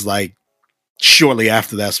hear is like shortly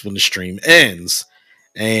after that's when the stream ends.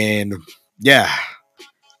 And yeah,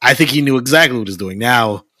 I think he knew exactly what he was doing.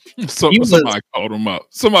 Now, somebody called him up.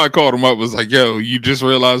 Somebody called him up, was like, yo, you just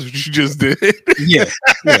realized what you just did. Yeah.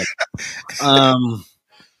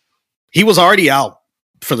 He was already out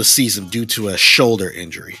for the season due to a shoulder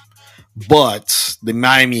injury. But the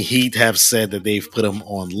Miami Heat have said that they've put him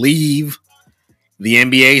on leave. The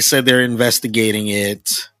NBA said they're investigating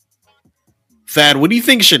it. Thad, what do you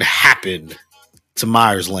think should happen to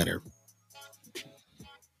Meyers Leonard?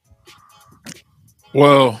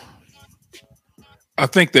 Well, I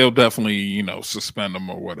think they'll definitely, suspend him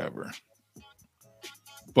or whatever.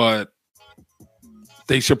 But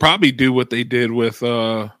they should probably do what they did with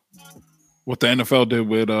what the NFL did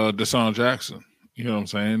with Deshaun Jackson. You know what I'm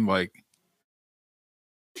saying? Like,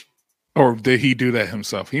 or did he do that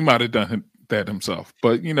himself? He might have done that himself.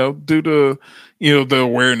 But, do the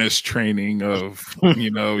awareness training of,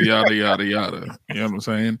 yada, yada, yada. You know what I'm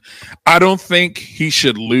saying? I don't think he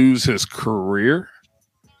should lose his career.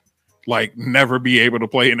 Like, never be able to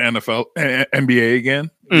play in NFL, NBA again.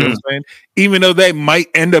 You know what I'm saying? Even though that might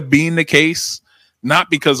end up being the case, not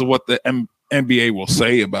because of what the NBA will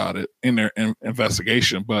say about it in their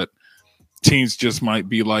investigation, but teams just might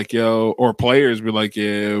be like, yo, or players be like,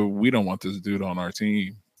 yeah, we don't want this dude on our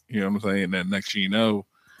team. You know what I'm saying? And then next thing you know,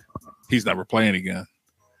 he's never playing again.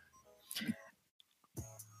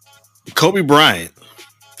 Kobe Bryant,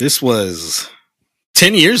 this was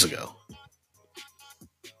 10 years ago.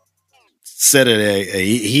 Said it.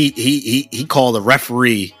 He called a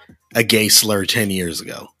referee a gay slur 10 years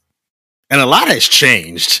ago, and a lot has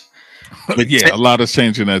changed. But a lot has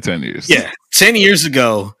changed in that 10 years. Yeah, 10 years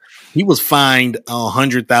ago, he was fined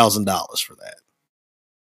 $100,000 for that.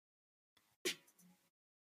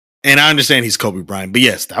 And I understand he's Kobe Bryant, but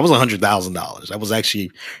yes, that was $100,000. That was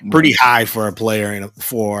actually pretty high for a player and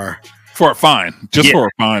for a fine, for a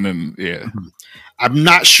fine, and I'm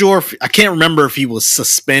not sure. I can't remember if he was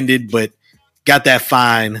suspended, but got that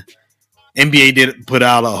fine. NBA did put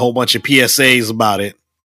out a whole bunch of PSAs about it.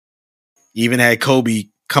 Even had Kobe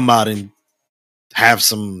come out and have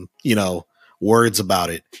some, words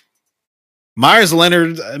about it. Meyers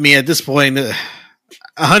Leonard, I mean, at this point,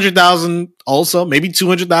 100,000 also, maybe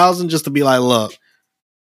 200,000 just to be like, look,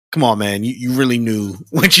 come on, man. You really knew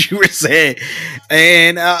what you were saying.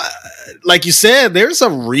 And like you said, there's a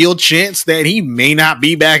real chance that he may not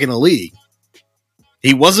be back in the league.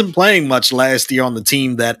 He wasn't playing much last year on the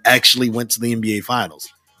team that actually went to the NBA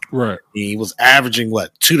Finals. Right. He was averaging,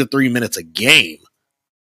 2 to 3 minutes a game.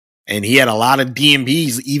 And he had a lot of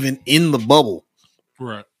DMPs even in the bubble.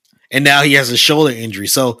 Right. And now he has a shoulder injury.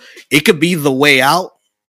 So it could be the way out.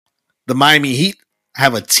 The Miami Heat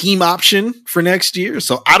have a team option for next year.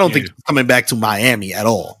 So I don't think he's coming back to Miami at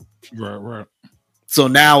all. Right. So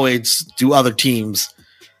now it's, do other teams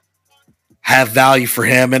have value for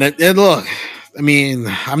him? And look, I mean,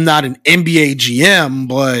 I'm not an NBA GM,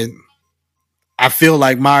 but I feel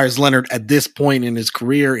like Meyers Leonard at this point in his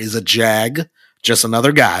career is a jag, just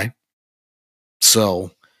another guy.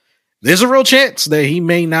 So there's a real chance that he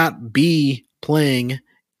may not be playing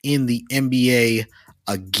in the NBA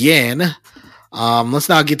again. Let's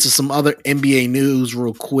now get to some other NBA news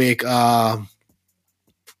real quick. The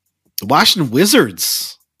Washington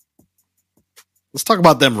Wizards. Let's talk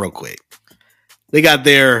about them real quick. They got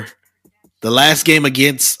the last game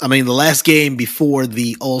before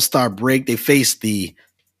the All-Star break, they faced the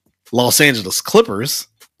Los Angeles Clippers,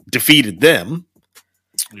 defeated them.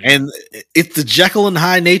 Yeah. And it's the Jekyll and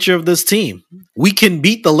Hyde nature of this team. We can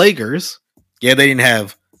beat the Lakers. Yeah, they didn't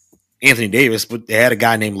have Anthony Davis, but they had a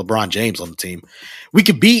guy named LeBron James on the team. We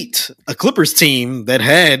could beat a Clippers team that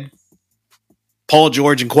had Paul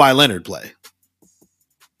George and Kawhi Leonard play.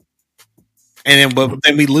 And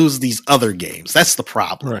then we lose these other games. That's the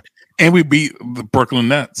problem. Right. And we beat the Brooklyn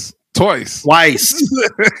Nets twice.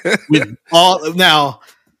 Now,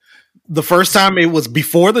 the first time it was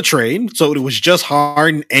before the trade, so it was just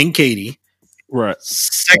Harden and KD. Right.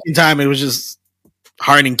 Second time it was just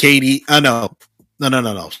Harden and KD. No.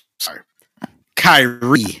 Sorry,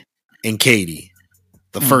 Kyrie and KD.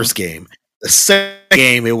 The first game. The second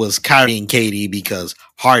game it was Kyrie and KD because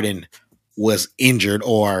Harden was injured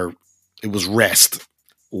or it was rest.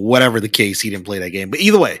 Whatever the case, he didn't play that game. But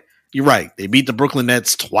either way, you're right. They beat the Brooklyn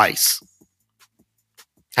Nets twice.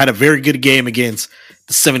 Had a very good game against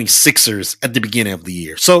the 76ers at the beginning of the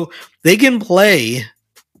year. So they can play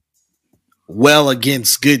well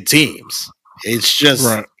against good teams. It's just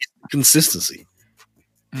consistency.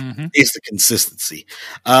 Mm-hmm. It's the consistency.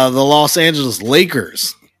 The Los Angeles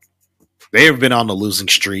Lakers, they have been on the losing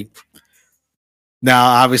streak. Now,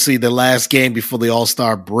 obviously, the last game before the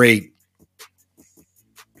All-Star break,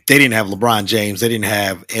 they didn't have LeBron James. They didn't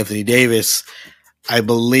have Anthony Davis. I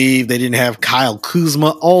believe they didn't have Kyle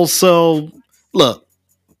Kuzma also. Look.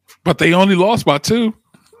 But they only lost by 2.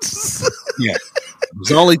 Yeah. It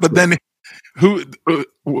was only 2. But then who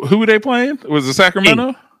were they playing? Was it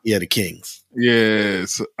Sacramento? Yeah, the Kings.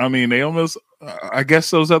 Yes. I mean, they almost, I guess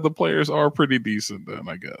those other players are pretty decent then,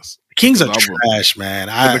 I guess. The Kings are trash, man.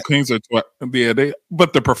 The Kings are,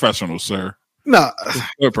 but they're professionals, sir. No,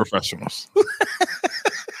 They're professionals.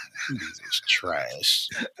 it's trash.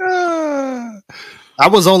 I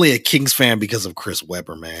was only a Kings fan because of Chris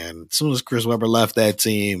Webber, man. As soon as Chris Webber left that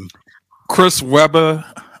team, Chris Webber,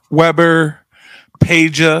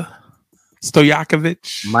 Peja,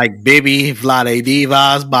 Stojakovic, Mike Bibby, Vlade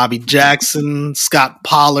Divas, Bobby Jackson, Scott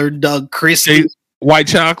Pollard, Doug Christie, White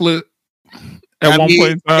Chocolate. At one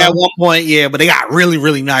point, yeah, but they got really,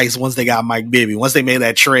 really nice once they got Mike Bibby. Once they made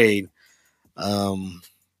that trade,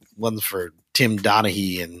 wasn't for Tim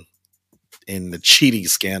Donaghy and the cheating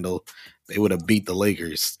scandal, they would have beat the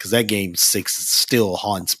Lakers, because that game 6 still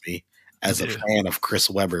haunts me as a fan of Chris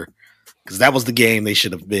Webber, because that was the game they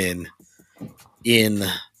should have been in.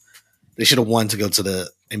 They should have won to go to the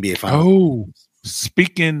NBA Finals. Oh,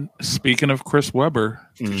 speaking of Chris Webber,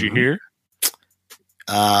 did you hear?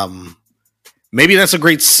 Maybe that's a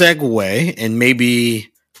great segue, and maybe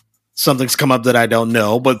something's come up that I don't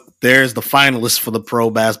know, but there's the finalist for the Pro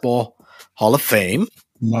Basketball Hall of Fame.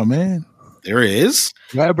 My man. There is.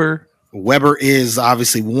 Webber. Webber is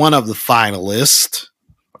obviously one of the finalists.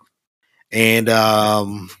 And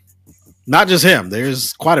not just him.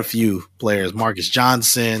 There's quite a few players. Marcus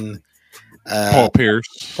Johnson. Paul Pierce.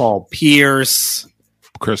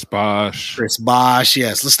 Chris Bosh.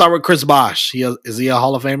 Yes. Let's start with Chris Bosh. Is he a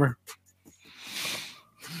Hall of Famer?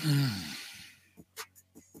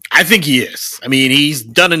 I think he is. I mean, he's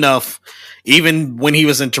done enough. Even when he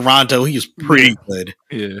was in Toronto, he was pretty good.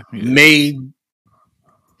 Yeah. Made,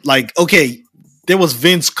 like, okay, there was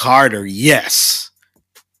Vince Carter, yes,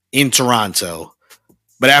 in Toronto.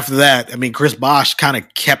 But after that, I mean, Chris Bosh kind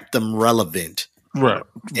of kept them relevant. Right.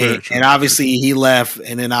 And obviously he left,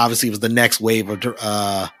 and then obviously it was the next wave of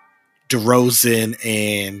DeRozan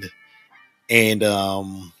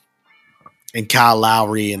and Kyle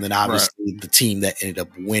Lowry, and then obviously the team that ended up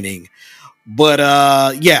winning. But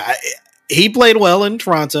yeah, he played well in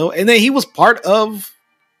Toronto, and then he was part of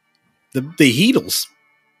the Heatles,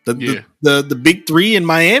 the big three in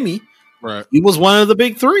Miami. Right, he was one of the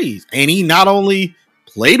big threes, and he not only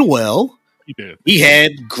played well, he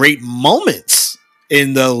had great moments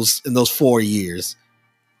in those 4 years.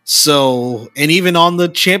 So, and even on the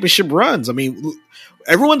championship runs, I mean,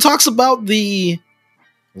 everyone talks about the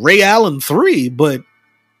Ray Allen 3, but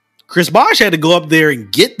Chris Bosh had to go up there and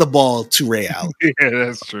get the ball to Ray Allen. Yeah,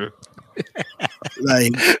 that's true.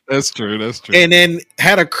 That's true. And then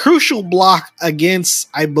had a crucial block against,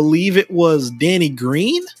 I believe it was Danny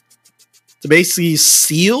Green, to basically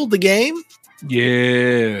seal the game.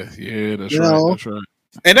 Yeah, that's right.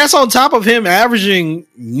 And that's on top of him averaging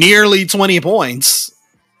nearly 20 points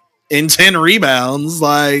and 10 rebounds,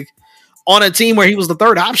 like, on a team where he was the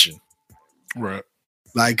third option. Right.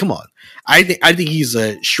 Like, come on. I think he's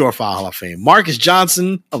a surefire Hall of Fame. Marcus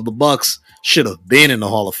Johnson of the Bucks should have been in the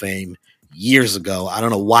Hall of Fame years ago. I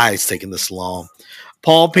don't know why it's taking this long.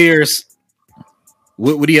 Paul Pierce.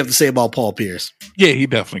 What do you have to say about Paul Pierce? Yeah, he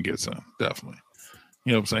definitely gets him. Definitely.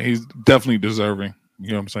 You know what I'm saying? He's definitely deserving. You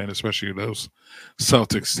know what I'm saying? Especially those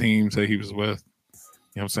Celtics teams that he was with.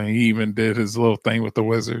 You know what I'm saying? He even did his little thing with the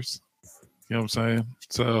Wizards. You know what I'm saying?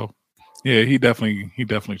 So, yeah, he definitely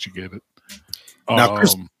should get it. Now,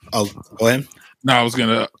 Chris, go ahead. No,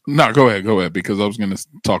 go ahead, because I was gonna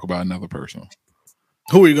talk about another person.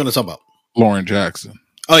 Who are you gonna talk about? Lauren Jackson.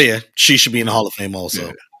 Oh yeah, she should be in the Hall of Fame also.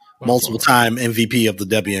 Yeah, multiple time MVP of the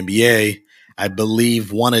WNBA. I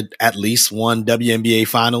believe at least one WNBA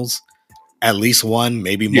Finals, at least one,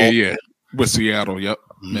 maybe more. Yeah, with Seattle. Yep,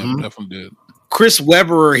 yeah, definitely did. Chris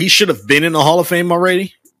Webber, he should have been in the Hall of Fame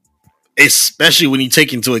already, especially when you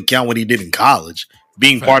take into account what he did in college.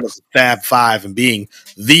 Being part of the Fab Five and being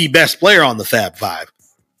the best player on the Fab Five.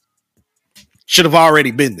 Should have already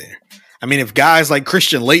been there. I mean, if guys like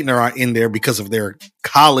Christian Laettner are in there because of their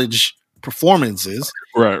college performances.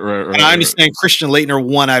 Right. And I understand Christian Laettner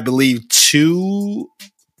won, I believe, two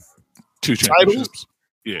titles.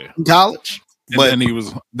 Yeah. In college. But then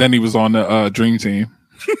he was on the Dream Team.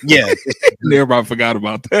 Yeah. Everybody forgot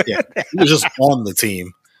about that. Yeah. He was just on the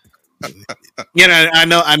team. You know,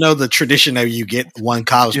 I know the tradition that you get one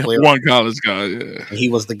college player. One college guy, yeah. He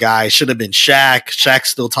was the guy. Should have been Shaq. Shaq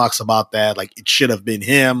still talks about that. Like, it should have been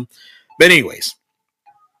him. But anyways,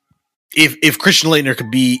 if Christian Laettner could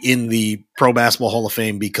be in the Pro Basketball Hall of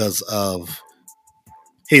Fame because of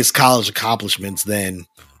his college accomplishments, then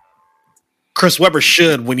Chris Webber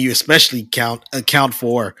should, when you especially account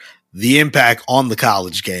for the impact on the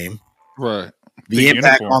college game. Right. The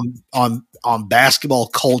impact on basketball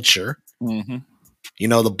culture. Mm-hmm. You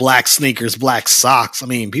know, the black sneakers, black socks. I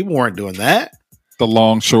mean, people weren't doing that. The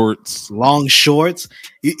long shorts.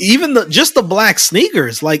 Even just the black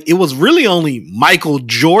sneakers. Like, it was really only Michael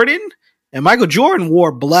Jordan And Michael Jordan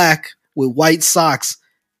wore black with white socks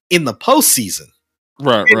in the postseason.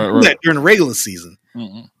 Right. During the regular season.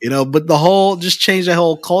 But the whole just changed the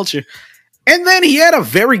whole culture. And then he had a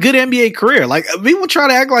very good NBA career. Like, people try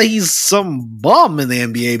to act like he's some bum in the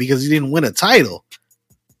NBA because he didn't win a title.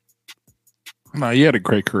 No, he had a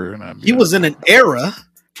great career in NBA. He was in an era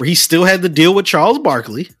where he still had to deal with Charles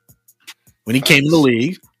Barkley when he came in the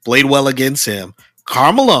league, played well against him.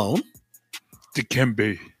 Karl Malone.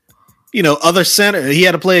 Dikembe. Other center. He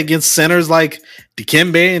had to play against centers like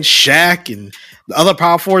Dikembe and Shaq and the other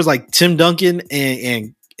power forwards like Tim Duncan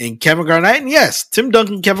and Kevin Garnett. And yes, Tim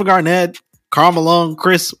Duncan, Kevin Garnett, Karl Malone,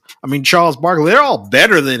 Charles Barkley, they're all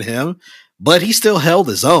better than him, but he still held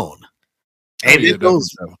his own. And he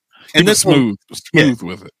was smooth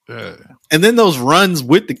with it. Yeah. And then those runs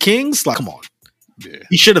with the Kings, like, come on. Yeah.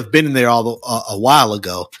 He should have been in there a while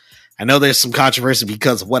ago. I know there's some controversy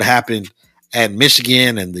because of what happened at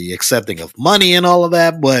Michigan and the accepting of money and all of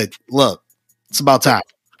that, but look, it's about time.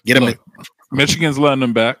 Get him in. Michigan's letting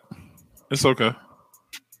him back. It's okay.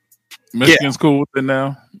 Michigan's cool with it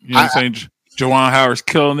now. You know what I'm saying? Juwan Howard's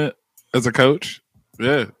killing it as a coach.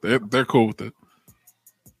 Yeah, they're cool with it.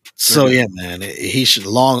 So yeah, man, he should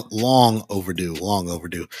long overdue.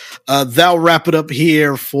 That'll wrap it up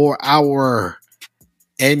here for our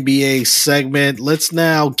NBA segment. Let's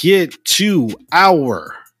now get to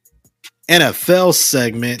our NFL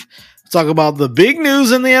segment. Talk about the big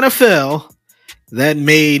news in the NFL that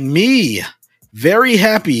made me very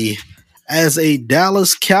happy as a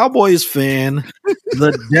Dallas Cowboys fan.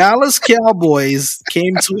 The Dallas Cowboys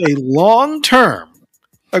came to a long-term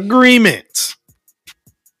agreement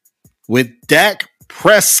with Dak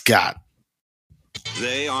Prescott.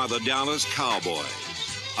 They are the Dallas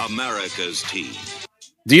Cowboys, America's team.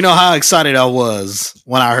 Do you know how excited I was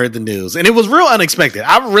when I heard the news? And it was real unexpected.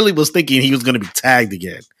 I really was thinking he was going to be tagged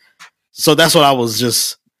again. So that's what I was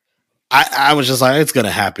just... I was just like, it's going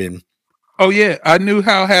to happen. Oh, yeah. I knew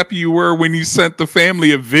how happy you were when you sent the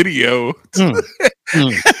family a video. I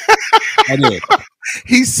did.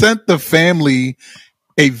 He sent the family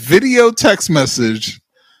a video text message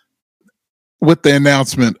with the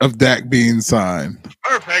announcement of Dak being signed.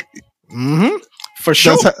 Perfect. Mm-hmm. For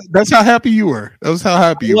sure. That's how happy you were. That was how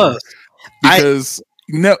happy you were. Because,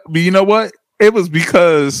 you know what? It was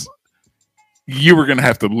because you were going to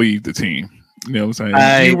have to leave the team. You know what I'm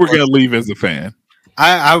saying? You were going to leave as a fan.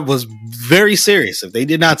 I was very serious. If they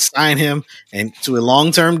did not sign him and to a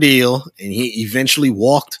long-term deal and he eventually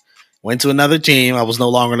went to another team, I was no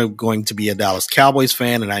longer going to be a Dallas Cowboys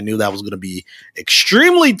fan, and I knew that was going to be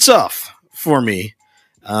extremely tough for me.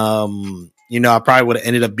 I probably would have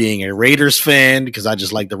ended up being a Raiders fan because I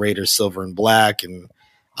just like the Raiders silver and black, and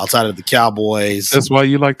outside of the Cowboys. That's why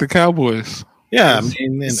you like the Cowboys. Yeah.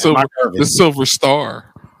 The silver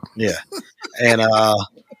star. Yeah. And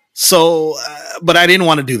but I didn't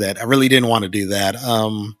want to do that. I really didn't want to do that.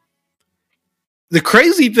 The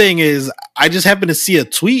crazy thing is I just happened to see a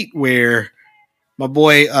tweet where my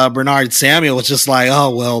boy Bernard Samuel was just like,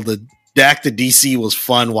 oh, well, the Dak to DC was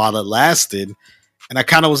fun while it lasted. And I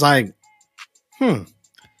kind of was like, And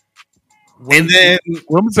then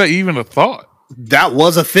when was that even a thought? That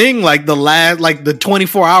was a thing, like the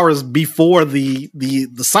 24 hours before the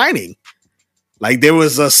signing. Like there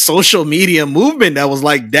was a social media movement that was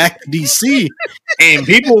like Dak to DC, and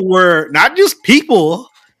people were not just people,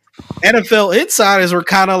 NFL insiders were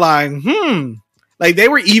kind of like, like they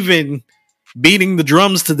were even beating the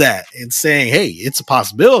drums to that and saying, hey, it's a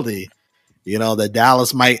possibility, that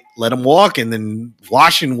Dallas might let him walk, and then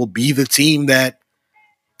Washington will be the team that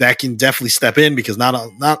can definitely step in because not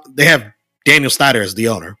they have Daniel Snyder as the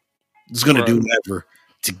owner. He's going to do whatever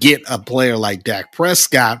to get a player like Dak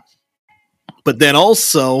Prescott. But then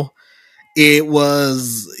also it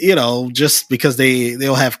was, just because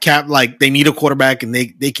they'll have cap, like they need a quarterback and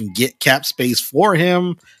they can get cap space for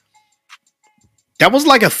him. That was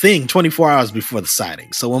like a thing 24 hours before the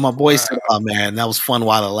signing. So when my boy said, oh man, that was fun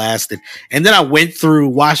while it lasted. And then I went through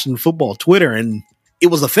Washington football Twitter and it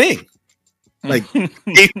was a thing. Like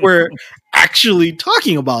they were actually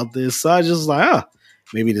talking about this. So I was just like,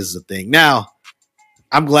 maybe this is a thing. Now,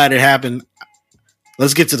 I'm glad it happened.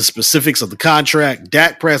 Let's get to the specifics of the contract.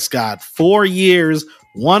 Dak Prescott, 4 years,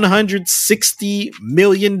 $160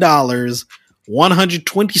 million.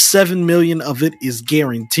 $127 million of it is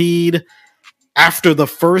guaranteed. After the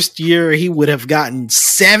first year, he would have gotten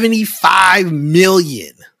 $75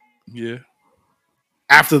 million. Yeah.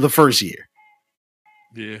 After the first year.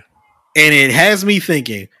 Yeah. And it has me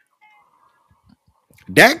thinking,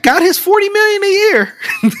 Dak got his $40 million a year.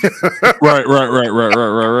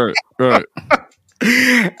 Right.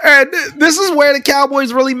 And this is where the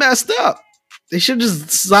Cowboys really messed up. They should just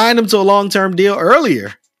sign him to a long-term deal earlier.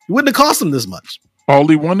 It wouldn't have cost him this much. All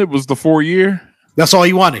he wanted was the 4 year. That's all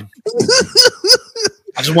he wanted.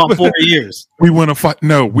 I just want 4 years. We want to fight.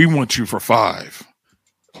 No, we want you for 5.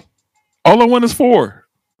 All I want is 4,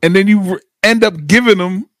 and then you end up giving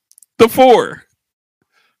him the 4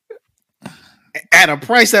 at a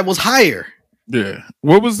price that was higher. Yeah.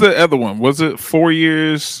 What was the other one? Was it 4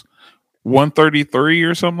 years, 133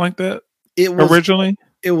 or something like that? It was originally.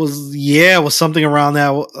 It was something around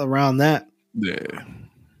that. Yeah.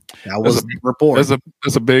 That was a big report.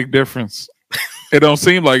 That's a big difference. It don't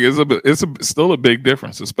seem like it's still a big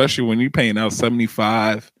difference, especially when you're paying out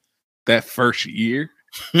 75 that first year.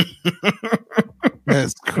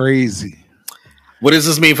 That's crazy. What does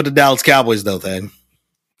this mean for the Dallas Cowboys, though, Thad?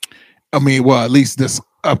 I mean, well, at least this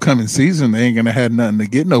upcoming season, they ain't gonna have nothing to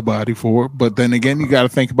get nobody for. But then again, you got to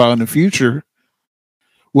think about in the future.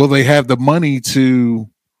 Will they have the money to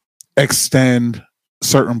extend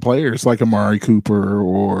certain players like Amari Cooper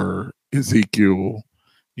or Ezekiel?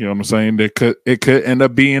 You know what I'm saying? It could end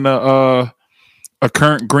up being a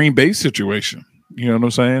current Green Bay situation. You know what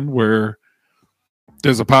I'm saying? Where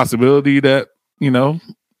there's a possibility that,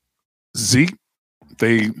 Zeke,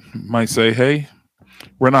 they might say, hey,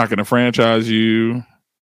 we're not going to franchise you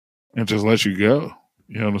and just let you go.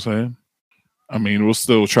 You know what I'm saying? I mean, we'll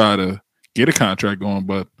still try to get a contract going,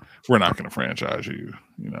 but we're not going to franchise you.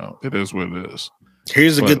 It is what it is.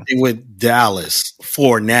 Here's a good thing with Dallas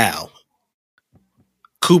for now.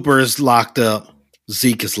 Cooper is locked up.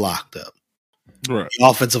 Zeke is locked up. Right. The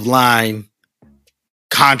offensive line,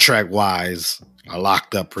 contract-wise, are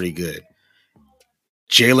locked up pretty good.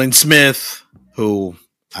 Jalen Smith, who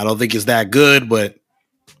I don't think is that good, but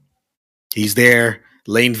he's there.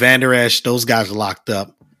 Lane Vander Esch, those guys are locked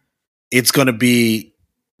up. It's going to be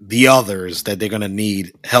the others that they're going to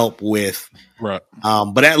need help with. Right.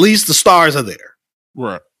 But at least the stars are there.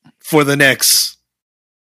 Right. For the next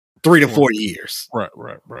 3 to 4 years. Right.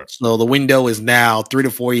 So the window is now 3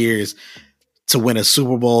 to 4 years to win a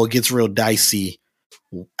Super Bowl. It gets real dicey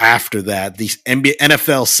after that. The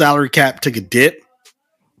NFL salary cap took a dip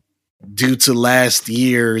due to last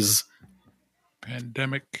year's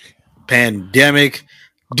pandemic.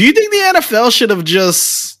 Do you think the NFL should have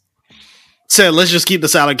just said, let's just keep the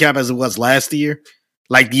salary cap as it was last year?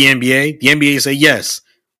 Like the NBA? The NBA say, yes,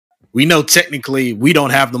 we know technically we don't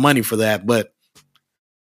have the money for that, but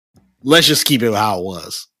let's just keep it how it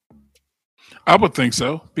was. I would think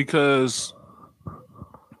so, because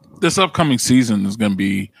this upcoming season is going to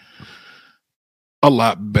be a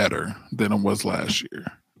lot better than it was last year.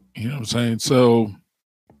 You know what I'm saying? So,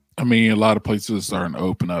 I mean, a lot of places are starting to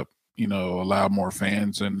open up, allow more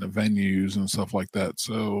fans in the venues and stuff like that.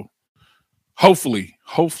 So hopefully,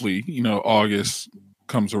 August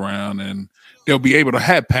comes around and they'll be able to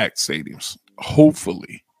have packed stadiums.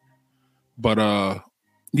 Hopefully. But,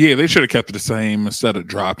 yeah, they should have kept it the same instead of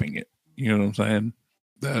dropping it. You know what I'm saying?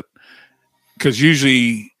 That because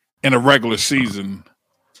usually in a regular season,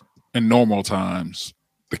 in normal times,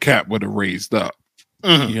 the cap would have raised up.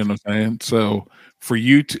 Mm-hmm. You know what I'm saying? So for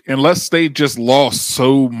you to, unless they just lost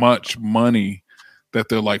so much money that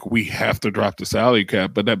they're like, we have to drop the salary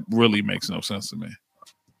cap, but that really makes no sense to me.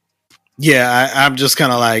 Yeah, I'm just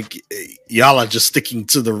kind of like, y'all are just sticking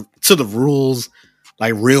to the rules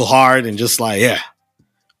like real hard and just like, yeah.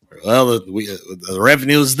 Well, the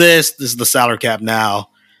revenue is this. This is the salary cap now.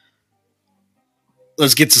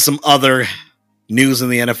 Let's get to some other news in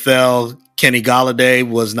the NFL. Kenny Golladay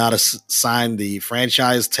was not assigned the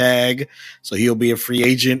franchise tag, so he'll be a free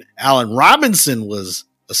agent. Allen Robinson was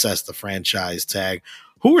assessed the franchise tag.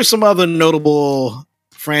 Who are some other notable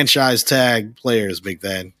franchise tag players, Big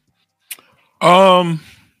Thad? Well,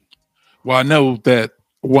 I know that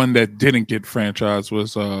one that didn't get franchised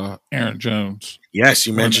was Aaron Jones. Yes,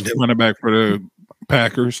 you mentioned it. Running back for the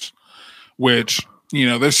Packers, which,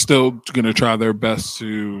 they're still going to try their best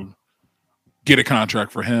to get a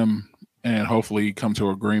contract for him and hopefully come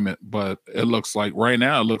to agreement. But it looks like right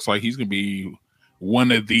now, he's going to be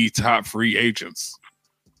one of the top free agents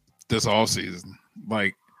this offseason.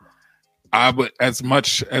 Like, I would, as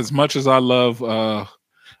much as I love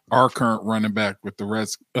our current running back with the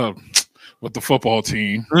with the football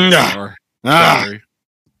team, sorry,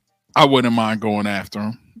 I wouldn't mind going after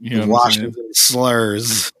him. You know what I'm saying?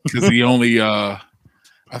 Slurs. Because he only, I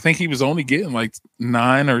think he was only getting like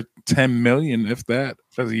 9 or 10 million, if that,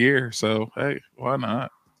 for the year. So, hey, why not?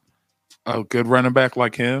 A good running back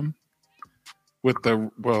like him with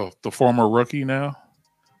the former rookie now,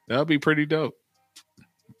 that would be pretty dope.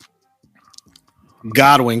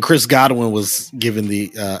 Chris Godwin was given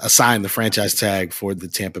assigned the franchise tag for the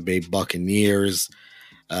Tampa Bay Buccaneers.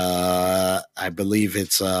 I believe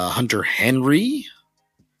it's Hunter Henry.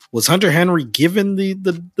 Was Hunter Henry given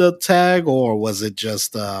the tag, or was it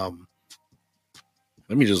just? Let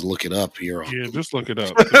me just look it up here. Yeah, just look it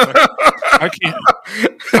up.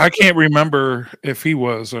 I can't remember if he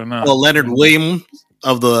was or not. Well, Leonard Williams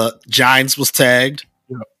of the Giants was tagged.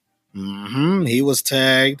 He was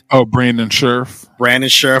tagged. Oh, Brandon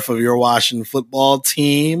Scherf of your Washington football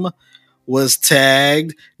team was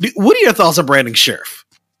tagged. What are your thoughts on Brandon Scherf?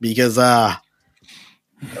 Because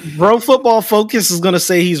Pro Football Focus is going to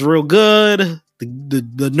say he's real good.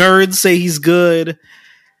 The nerds say he's good.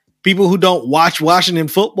 People who don't watch Washington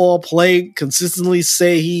football play consistently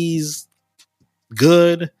say he's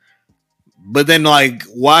good. But then, like,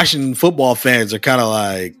 Washington football fans are kind of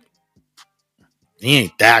like, he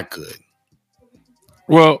ain't that good.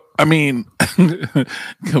 Well, I mean,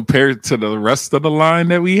 compared to the rest of the line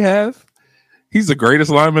that we have, he's the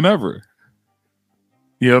greatest lineman ever.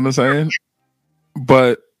 You know what I'm saying?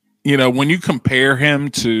 But, you know, when you compare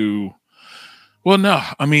him to, well, no,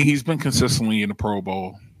 I mean, he's been consistently in the Pro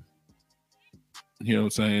Bowl. You know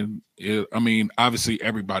what I'm saying? I mean, obviously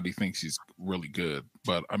everybody thinks he's really good,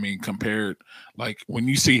 but I mean, compared, like when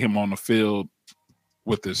you see him on the field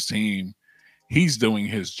with this team, he's doing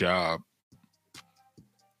his job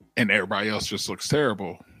and everybody else just looks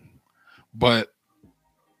terrible. But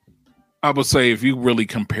I would say if you really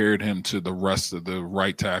compared him to the rest of the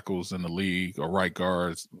right tackles in the league or right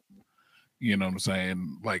guards, you know what I'm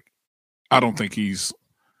saying? Like, I don't think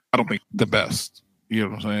the best, you know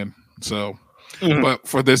what I'm saying? So, but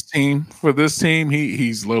for this team,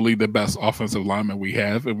 he's literally the best offensive lineman we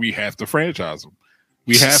have, and we have to franchise him.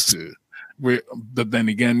 We have to. But then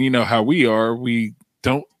again, you know how we are. We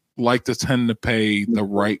don't like to tend to pay the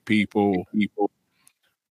right people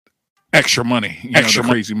extra money,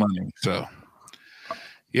 crazy money. So,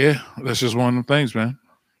 yeah, that's just one of the things, man.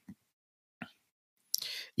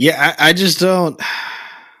 Yeah, I just don't.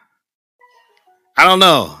 I don't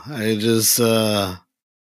know.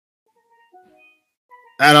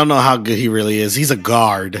 I don't know how good he really is. He's a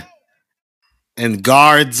guard, and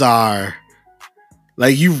guards are.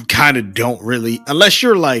 Like, you kind of don't really, unless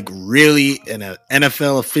you're like really an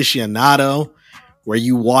NFL aficionado where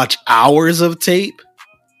you watch hours of tape,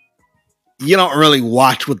 you don't really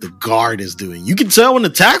watch what the guard is doing. You can tell when the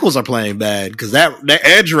tackles are playing bad because that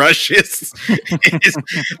edge rush is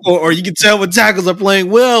or you can tell when tackles are playing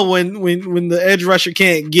well when the edge rusher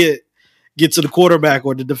can't get to the quarterback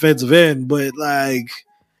or the defensive end. But like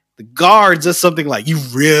the guards, that's something like you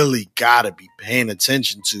really got to be paying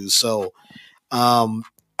attention to. So, and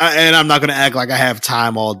I'm not going to act like I have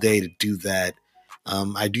time all day to do that.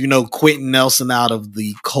 I do know Quentin Nelson out of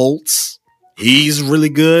the Colts. He's really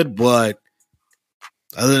good, but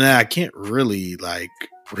other than that, I can't really like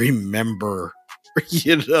remember,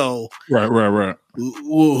 Right.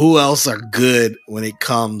 Who else are good when it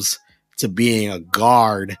comes to being a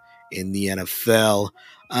guard in the NFL.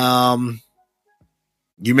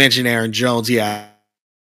 You mentioned Aaron Jones. Yeah,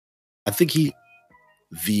 I think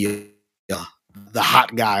the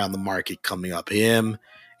hot guy on the market coming up. Him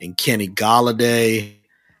and Kenny Golladay.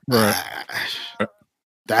 Right.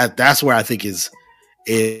 That's where I think is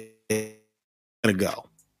going to go.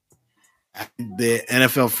 The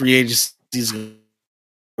NFL free agency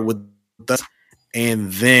with us,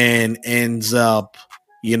 and then ends up,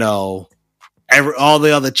 all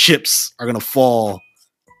the other chips are going to fall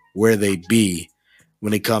where they be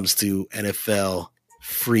when it comes to NFL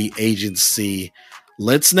free agency.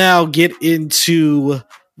 Let's now get into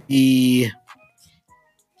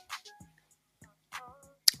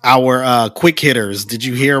our quick hitters. Did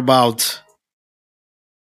you hear about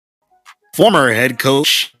former head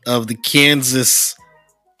coach of the Kansas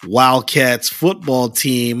Wildcats football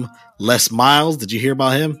team, Les Miles? Did you hear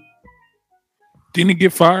about him? Didn't he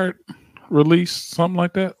get fired, released, something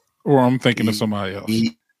like that? Or I'm thinking of somebody else.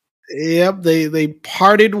 Yep, they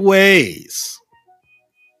parted ways.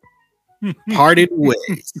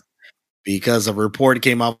 Because a report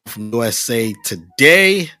came out from USA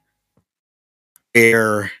Today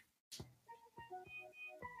where,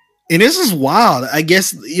 and this is wild. I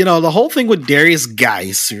guess, the whole thing with Darius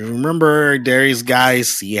Geis. You remember Darius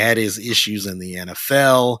Geis? He had his issues in the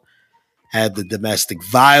NFL, had the domestic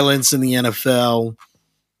violence in the NFL.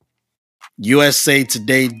 USA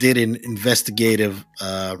Today did an investigative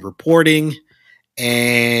reporting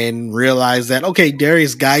and realized that, okay,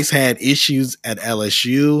 Darius Geis had issues at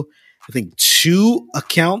LSU. I think two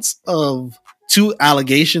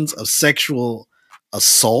allegations of sexual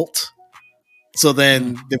assault. So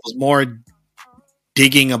then there was more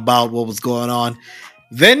digging about what was going on.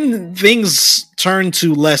 Then things turned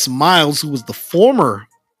to Les Miles, who was the former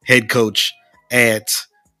head coach at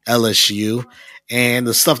LSU, and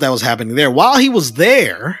the stuff that was happening there. While he was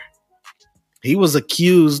there, he was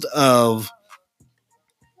accused of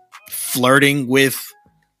flirting with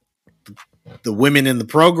the women in the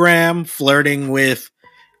program, flirting with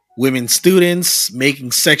women students,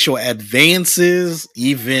 making sexual advances,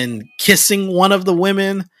 even kissing one of the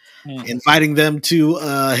women, inviting them to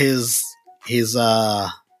his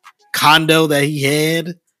condo that he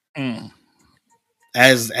had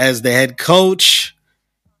as the head coach.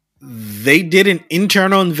 They did an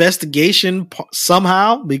internal investigation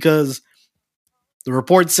somehow, because the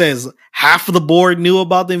report says half of the board knew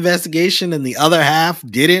about the investigation and the other half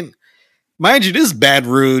didn't. Mind you, this is Baton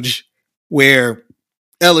Rouge, where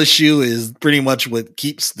LSU is pretty much what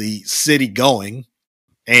keeps the city going.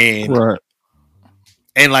 And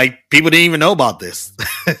like, people didn't even know about this.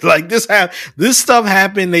 Like, this stuff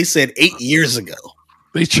happened, they said 8 years ago.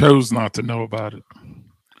 They chose not to know about it.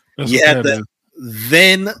 Yeah, the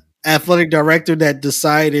then athletic director that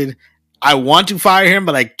decided, I want to fire him,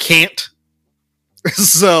 but I can't.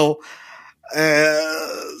 So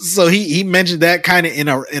he mentioned that kind of in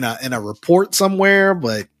a report somewhere,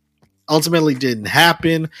 but ultimately didn't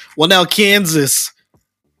happen. Well, now Kansas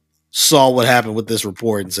saw what happened with this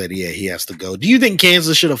report and said, yeah, he has to go. Do you think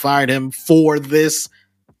Kansas should have fired him for this?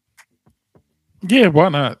 Yeah, why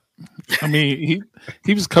not? I mean,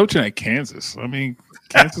 he was coaching at Kansas. I mean,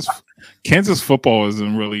 Kansas football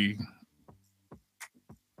isn't really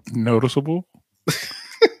noticeable.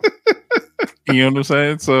 You know what I'm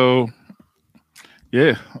saying? So,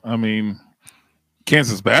 yeah, I mean,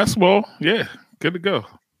 Kansas basketball, yeah, good to go.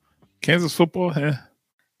 Kansas football, yeah,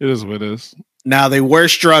 it is what it is. Now, they were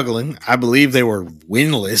struggling. I believe they were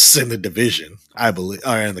winless in the division,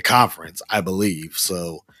 or in the conference, I believe.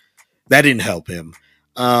 So that didn't help him.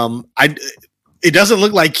 It doesn't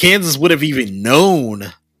look like Kansas would have even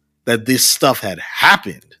known that this stuff had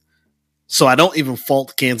happened. So I don't even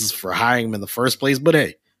fault Kansas for hiring him in the first place. But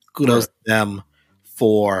hey, kudos to them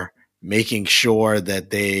for making sure that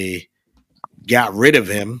they got rid of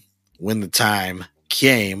him when the time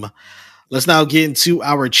came. Let's now get into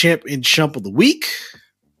our champ and chump of the week.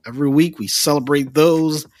 Every week we celebrate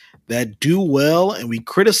those that do well and we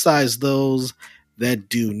criticize those that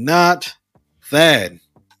do not. Thad,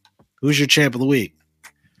 who's your champ of the week?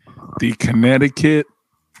 The Connecticut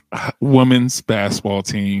women's basketball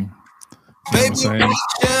team. You know what I'm saying?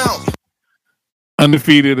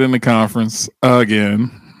 Undefeated in the conference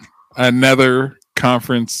again. Another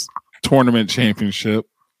conference tournament championship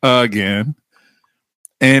again.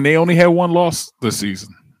 And they only had one loss this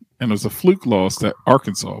season. And it was a fluke loss at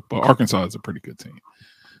Arkansas. But Arkansas is a pretty good team.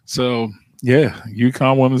 So, yeah,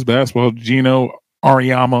 UConn women's basketball. Gino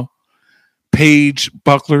Auriemma, Paige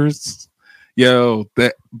Bucklers. Yo,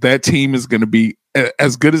 that team is going to be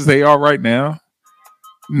as good as they are right now.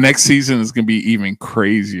 Next season is going to be even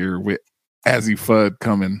crazier with Azzy Fudd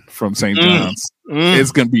coming from St. John's.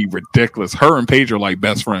 It's going to be ridiculous. Her and Paige are like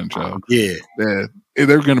best friends, yo. Yeah.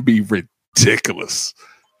 They're going to be ridiculous.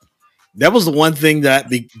 That was the one thing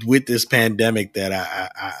that with this pandemic that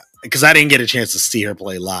I because I didn't get a chance to see her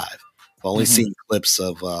play live. I've only seen clips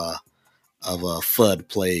of Fudd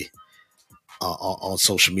play on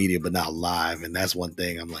social media, but not live. And that's one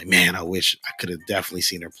thing I'm like, man, I wish I could have definitely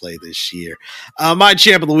seen her play this year. My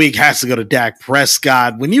champ of the week has to go to Dak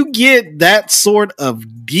Prescott. When you get that sort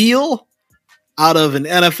of deal out of an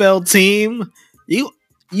NFL team,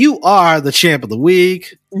 you are the champ of the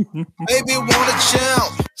week. Baby, want a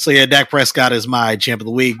champ. So yeah, Dak Prescott is my champ of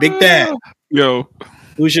the week. Big Dad. Yo.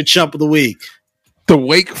 Who's your chump of the week? The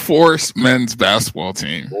Wake Forest men's basketball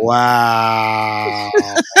team. Wow.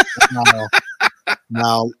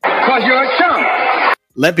 Now, because you're a chump.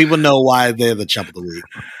 Let people know why they're the chump of the week.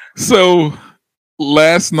 So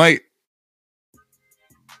last night,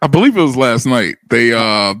 I believe it was last night, they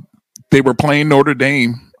were playing Notre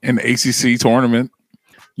Dame in the ACC tournament.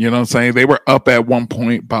 You know what I'm saying? They were up at one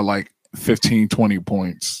point by like 15, 20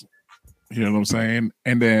 points. You know what I'm saying?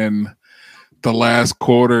 And then the last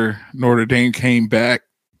quarter, Notre Dame came back,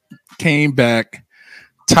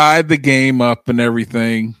 tied the game up and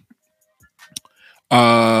everything.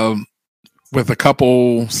 With a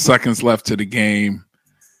couple seconds left to the game,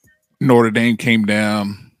 Notre Dame came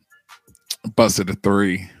down, busted a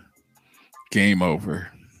three. Game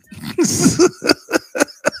over.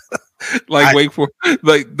 Wake Forest,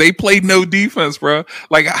 like they played no defense, bro.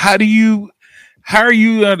 Like, how are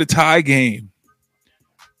you at a tie game,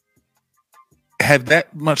 have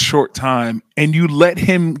that much short time, and you let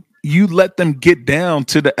him you let them get down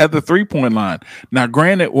to the other 3-point line. Now,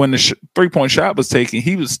 granted, when the 3-point shot was taken,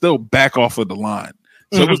 he was still back off of the line.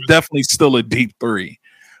 So it was definitely still a deep three.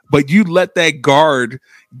 But you let that guard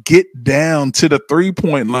get down to the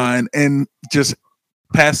 3-point line and just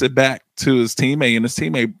pass it back to his teammate. And his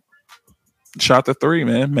teammate shot the three,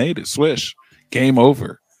 man. Made it. Swish. Game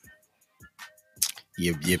over.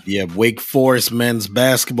 Yep. Wake Forest men's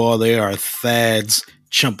basketball. They are Thad's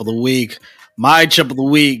Chump of the Week. My Chump of the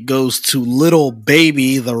Week goes to Little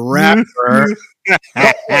Baby, the rapper.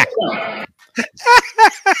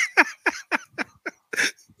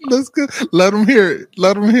 Let's go. Let him hear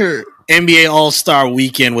it. NBA All-Star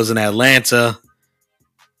Weekend was in Atlanta.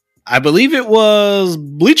 I believe it was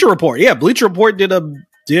Bleacher Report. Yeah, Bleacher Report did a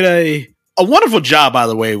wonderful job, by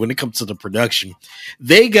the way, when it comes to the production.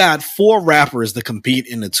 They got 4 rappers to compete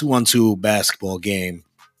in the 2-on-2 basketball game.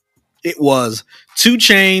 It was 2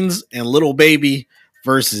 Chainz and Little Baby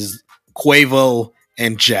versus Quavo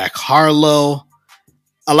and Jack Harlow.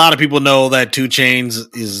 A lot of people know that 2 Chainz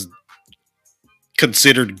is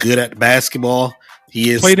considered good at basketball. He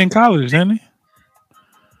is played in college, didn't he?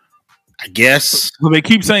 I guess. Well, they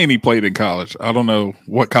keep saying he played in college. I don't know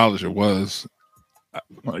what college it was.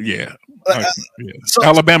 Yeah. So,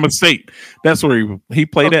 Alabama State. That's where he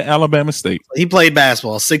played at Alabama State. He played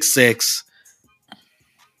basketball, 6'6".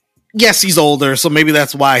 Yes, he's older, so maybe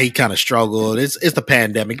that's why he kind of struggled. It's the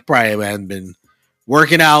pandemic. He probably hasn't been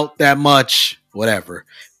working out that much. Whatever.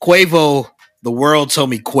 Quavo, the world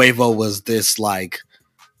told me Quavo was this like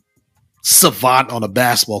savant on a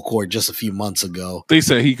basketball court just a few months ago. They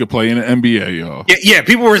said he could play in the NBA, y'all. Yeah.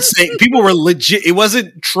 People were legit. It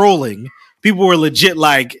wasn't trolling. People were legit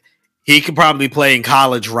like he could probably play in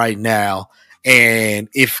college right now, and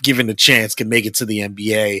if given the chance, can make it to the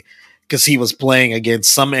NBA. Because he was playing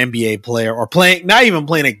against some NBA player, or not even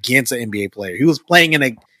playing against an NBA player. He was playing in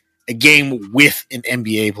a game with an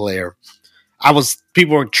NBA player.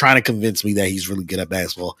 People were trying to convince me that he's really good at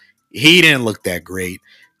basketball. He didn't look that great.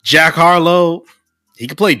 Jack Harlow, he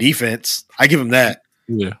could play defense. I give him that.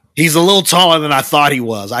 Yeah. He's a little taller than I thought he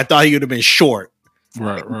was. I thought he would have been short.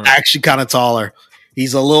 Right. Actually kind of taller.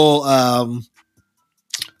 He's a little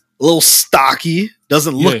stocky.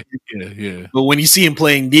 Doesn't look. Yeah. But when you see him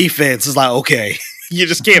playing defense, it's like, okay, you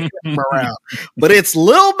just can't put him around. But it's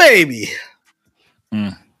Lil Baby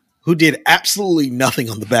who did absolutely nothing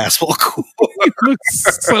on the basketball court. It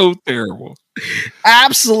looks so terrible.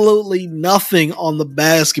 Absolutely nothing on the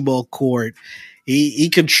basketball court. He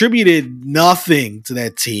contributed nothing to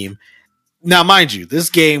that team. Now, mind you, this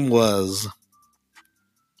game was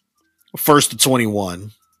 1st to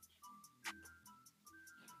 21.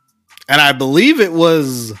 And I believe they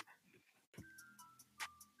were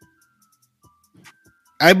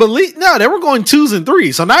going 2s and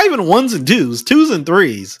 3s. So not even 1s and 2s, 2s and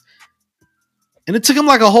 3s. And it took him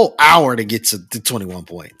like a whole hour to get to 21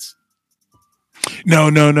 points. No.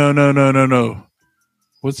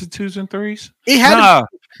 Was it 2s and 3s? It had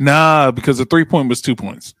nah, because the 3-point was 2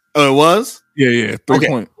 points. Oh, it was? Yeah. 3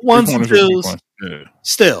 point. 1s and 2s. Yeah.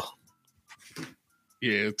 Still.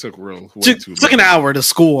 Yeah, it took way too took an hour to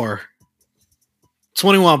score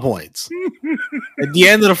 21 points. At the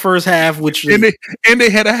end of the first half, which was, and they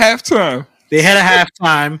had a halftime. They had a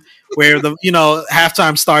halftime where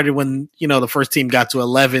halftime started when the first team got to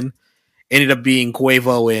 11. Ended up being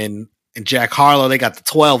Quavo and Jack Harlow. They got to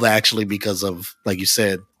 12 actually because of, like you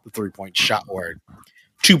said, the 3-point shot or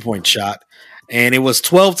 2-point shot, and it was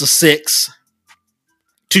 12-6.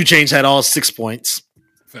 2 Chainz had all 6 points.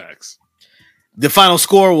 Facts. The final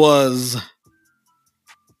score was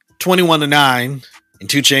 21-9, and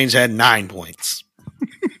 2 Chainz had 9 points.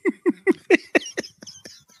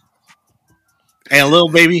 And Lil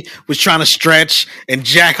Baby was trying to stretch, and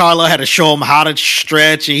Jack Harlow had to show him how to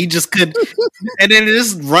stretch, and he just couldn't. And then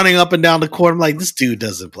just running up and down the court, I'm like, this dude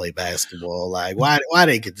doesn't play basketball. Like, why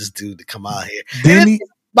they get this dude to come out here? And the thing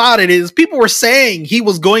about it is, people were saying he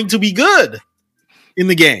was going to be good in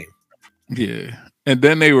the game. Yeah, and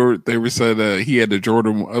then they were said he had the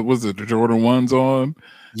Jordan. Was it the Jordan 1s on?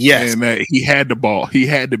 Yes, and that he had the ball. He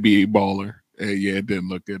had to be a baller. And yeah, it didn't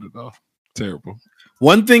look good at all. Terrible.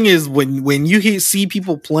 One thing is when you see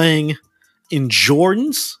people playing in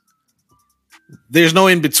Jordans, there's no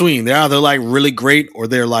in between. They're either like really great or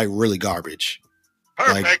they're like really garbage.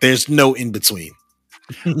 Perfect. Like there's no in between.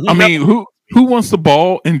 I mean, who wants the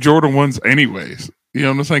ball in Jordan 1s anyways? You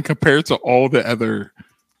know what I'm saying? Compared to all the other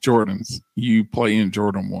Jordans, you play in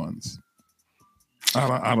Jordan 1s.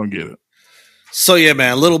 I don't get it. So yeah,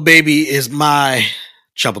 man, Little Baby is my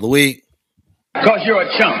chump of the week. Because you're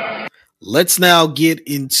a chump. Let's now get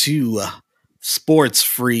into sports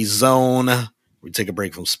free zone. We take a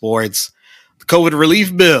break from sports. The COVID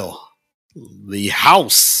relief bill. The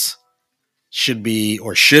House should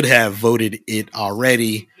have voted it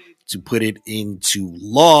already to put it into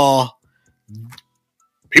law.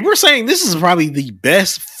 People are saying this is probably the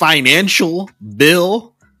best financial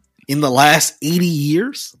bill in the last 80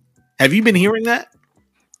 years. Have you been hearing that?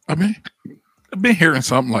 I mean, I've been hearing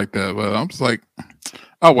something like that, but I'm just like,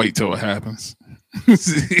 I'll wait till it happens.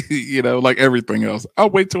 Like everything else. I'll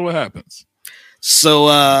wait till it happens. So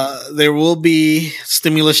there will be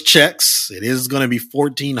stimulus checks. It is going to be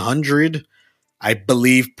 $1,400, I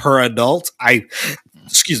believe, per adult. I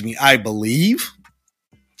believe.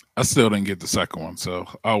 I still didn't get the second one, so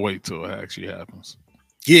I'll wait till it actually happens.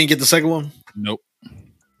 You didn't get the second one? Nope.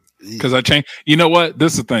 Because I changed. You know what?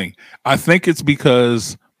 This is the thing. I think it's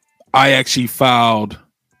because I actually filed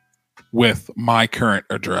with my current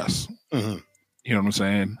address. Mm-hmm. You know what I'm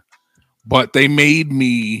saying? But they made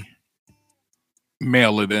me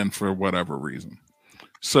mail it in for whatever reason.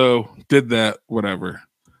 So did that, whatever.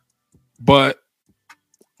 But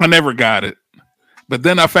I never got it. But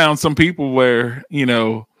then I found some people where,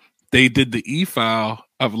 they did the e-file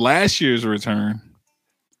of last year's return.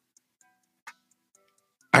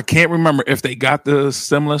 I can't remember if they got the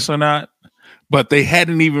stimulus or not, but they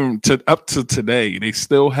hadn't even up to today. They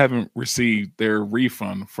still haven't received their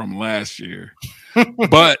refund from last year,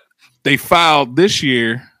 but they filed this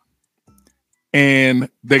year and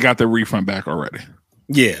they got their refund back already.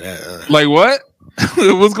 Yeah. Like what?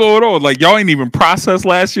 What's going on? Like y'all ain't even processed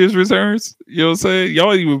last year's returns. You know what I'm saying?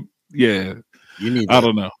 Y'all even, yeah. I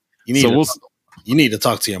don't know. You need to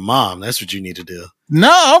talk to your mom. That's what you need to do. No,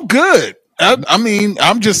 I'm good. I mean,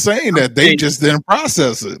 I'm just saying that they just didn't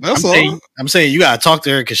process it. That's all. I'm saying you got to talk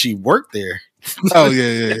to her because she worked there. Oh,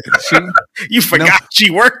 yeah. You forgot she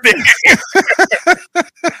worked there.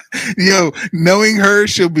 Yo, knowing her,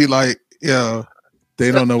 she'll be like, yo,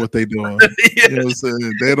 they don't know what they're doing. You know what I'm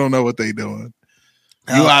saying? They don't know what they're doing.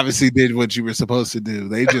 You obviously did what you were supposed to do.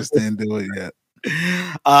 They just didn't do it yet.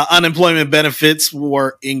 Unemployment benefits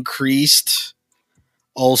were increased.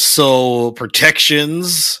 Also,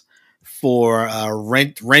 protections for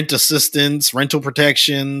rent assistance, rental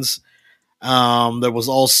protections. There was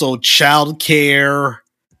also child care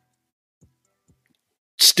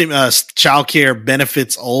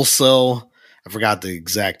benefits. Also, I forgot the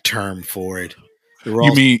exact term for it.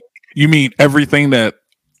 You mean everything that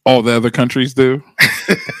all the other countries do,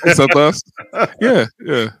 except us? Yeah.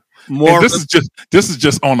 More. This is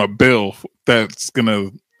just on a bill that's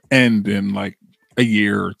gonna end in like a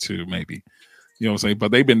year or two, maybe. You know what I'm saying?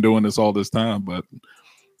 But they've been doing this all this time. But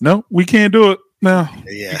no, we can't do it. No,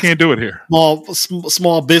 you can't do it here.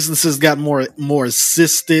 Small businesses got more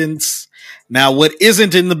assistance. Now, what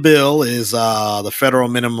isn't in the bill is the federal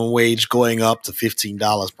minimum wage going up to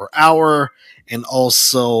 $15 per hour, and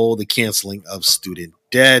also the canceling of student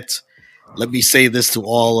debt. Let me say this to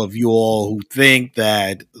all of you all who think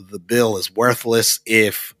that the bill is worthless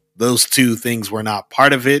if those two things were not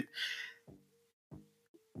part of it.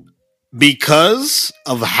 Because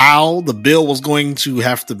of how the bill was going to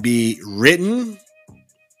have to be written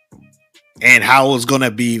and how it was going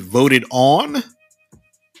to be voted on,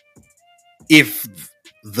 if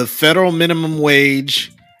the federal minimum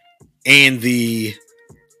wage and the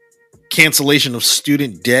cancellation of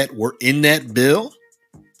student debt were in that bill,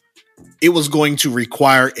 it was going to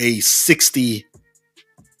require a 60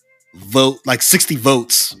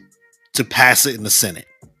 votes to pass it in the Senate.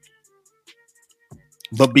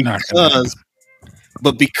 But because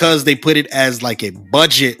they put it as like a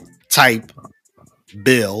budget type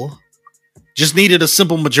bill, just needed a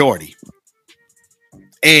simple majority.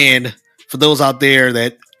 And for those out there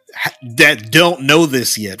that don't know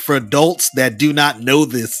this yet, for adults that do not know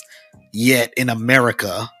this yet in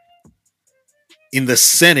America, in the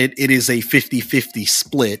Senate, it is a 50-50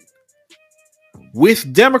 split,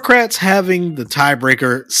 with Democrats having the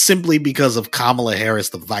tiebreaker simply because of Kamala Harris,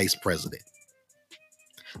 the vice president.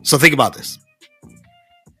 So think about this.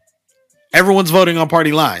 Everyone's voting on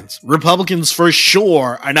party lines. Republicans for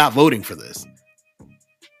sure are not voting for this.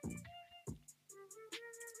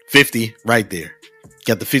 50 right there.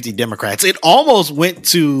 Got the 50 Democrats. It almost went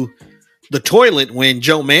to the toilet when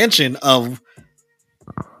Joe Manchin of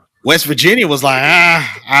West Virginia was like,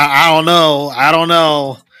 I don't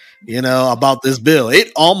know, about this bill.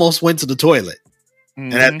 It almost went to the toilet. Mm-hmm.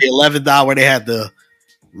 And at the 11th hour, they had to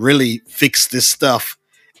really fix this stuff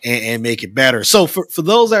and make it better. So for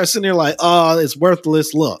those that are sitting there like, oh, it's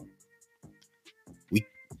worthless, look,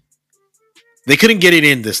 they couldn't get it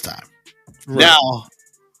in this time. Right. Now,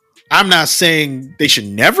 I'm not saying they should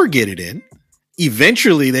never get it in.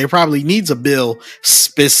 eventually there probably needs a bill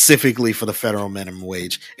specifically for the federal minimum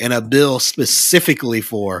wage and a bill specifically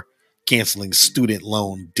for canceling student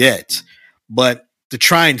loan debt. But to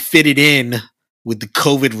try and fit it in with the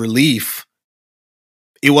COVID relief,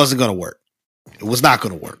 it wasn't going to work. It was not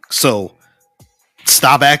going to work. So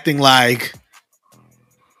stop acting like,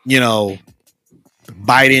 you know,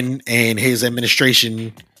 Biden and his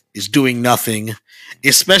administration is doing nothing,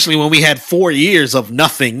 especially when we had 4 years of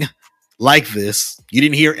nothing like this. You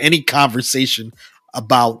didn't hear any conversation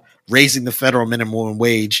about raising the federal minimum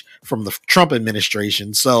wage from the Trump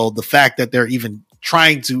administration. So the fact that they're even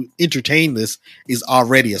trying to entertain this is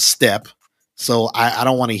already a step. So I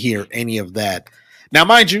don't want to hear any of that. Now,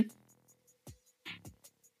 mind you,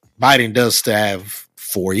 Biden does still have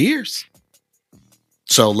 4 years.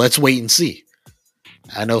 So let's wait and see.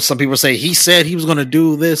 I know some people say he said he was going to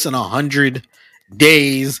do this in 100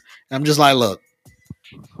 days. I'm just like, look,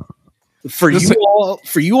 for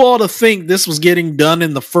you all to think this was getting done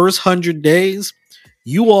in the first 100 days,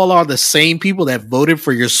 you all are the same people that voted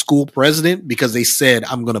for your school president because they said,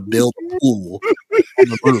 I'm going to build a pool on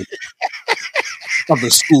the roof of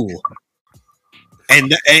the school.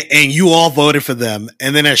 And you all voted for them.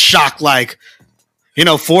 And then a shock like,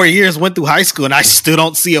 4 years went through high school and I still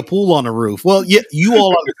don't see a pool on the roof. Well, yeah, you all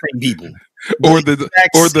are the same people. Or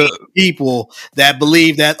the people that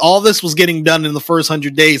believe that all this was getting done in the first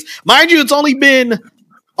 100 days. Mind you, it's only been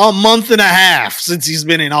a month and a half since he's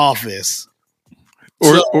been in office.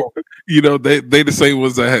 Or they the same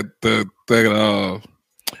ones that had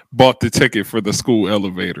bought the ticket for the school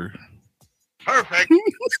elevator. Perfect.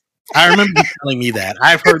 I remember you telling me that.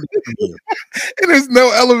 I've heard it from you. And there's no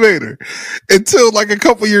elevator until like a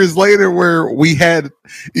couple years later where we had,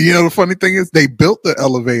 the funny thing is they built the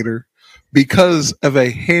elevator because of a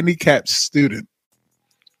handicapped student.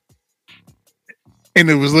 And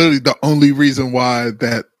it was literally the only reason why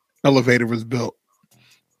that elevator was built.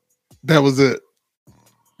 That was it.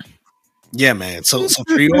 Yeah, man. So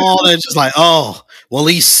for you all that's just like, oh, well,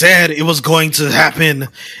 he said it was going to happen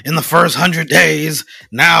in the first 100 days.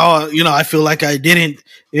 Now, I feel like I didn't,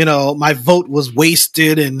 my vote was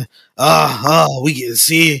wasted and, we can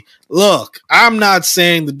see. Look, I'm not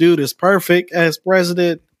saying the dude is perfect as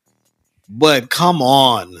president, but come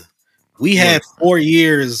on. We had 4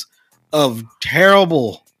 years of a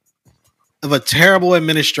terrible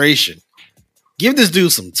administration. Give this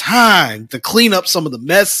dude some time to clean up some of the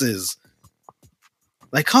messes.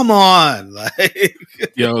 Like, come on. Like,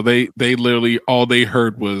 yo, they literally, all they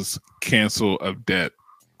heard was cancel of debt.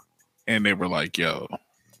 And they were like, yo,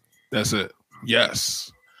 that's it.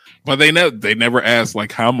 Yes. But they never asked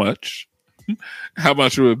like how much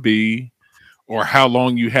it would be or how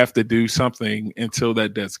long you have to do something until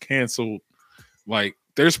that debt's canceled. Like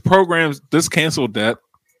there's programs, this canceled debt,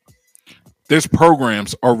 there's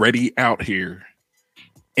programs already out here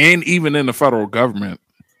and even in the federal government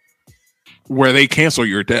where they cancel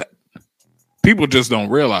your debt. People just don't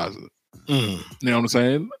realize it. You know what I'm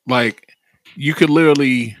saying? Like you could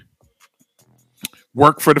literally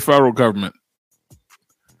work for the federal government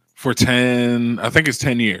for 10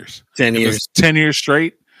 years. 10 years. 10 years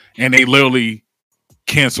straight. And they literally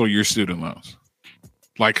cancel your student loans.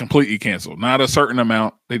 Like completely cancel. Not a certain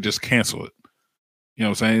amount. They just cancel it. You know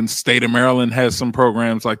what I'm saying? State of Maryland has some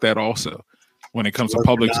programs like that also. When it comes to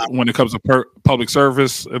public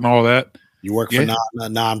service and all that. You work for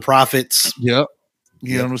non-profits. Yep.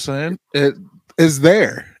 You know what I'm saying? It is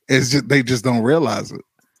there. It's just they just don't realize it.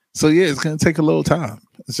 So yeah, it's gonna take a little time.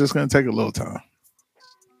 It's just gonna take a little time.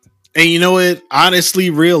 And you know what? Honestly,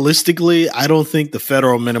 realistically, I don't think the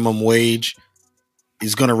federal minimum wage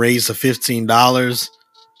is gonna raise to $15.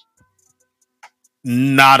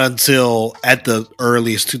 Not until at the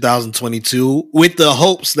earliest 2022, with the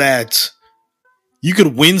hopes that you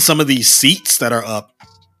could win some of these seats that are up.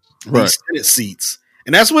 Right. These Senate seats.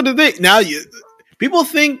 And that's what the thing. Now, people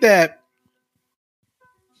think that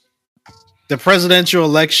the presidential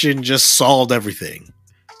election just solved everything.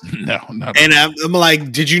 No, not. And I'm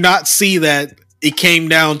like, did you not see that it came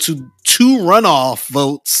down to 2 runoff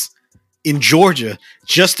votes in Georgia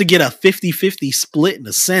just to get a 50-50 split in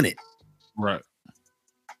the Senate? Right.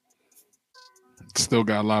 Still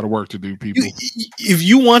got a lot of work to do, people. If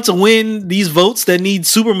you want to win these votes that need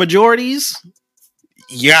super majorities,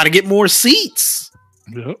 you got to get more seats.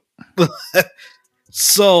 Yep.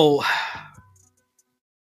 So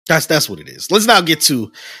that's what it is. Let's now get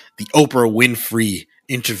to the Oprah Winfrey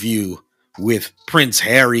interview with Prince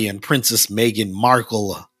Harry and Princess Meghan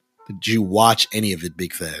Markle. Did you watch any of it,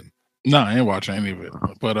 big fan? No, I ain't watching any of it.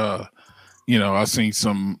 But I've seen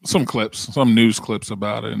some clips, some news clips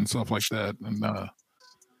about it and stuff like that. And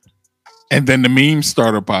And then the memes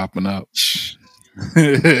started popping up.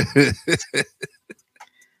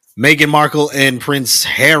 Meghan Markle and Prince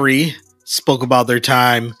Harry spoke about their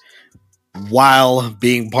time while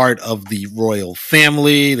being part of the royal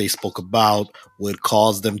family. They spoke about what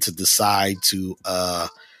caused them to decide to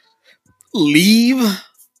leave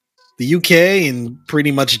the UK and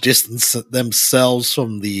pretty much distance themselves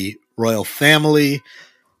from the royal family.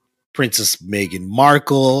 Princess Meghan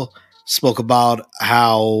Markle spoke about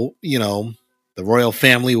how, the royal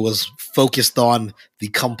family was focused on the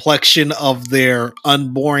complexion of their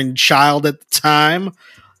unborn child at the time,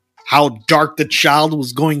 how dark the child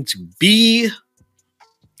was going to be,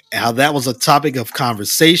 how that was a topic of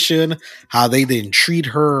conversation, how they didn't treat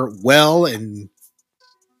her well, and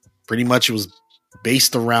pretty much it was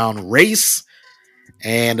based around race.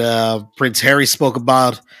 And Prince Harry spoke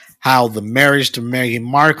about how the marriage to Meghan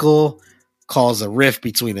Markle caused a rift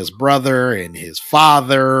between his brother and his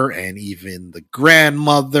father, and even the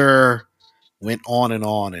grandmother. Went on and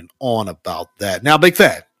on and on about that. Now, Big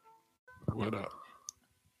Fat, What up?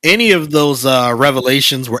 any of those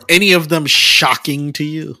revelations, were any of them shocking to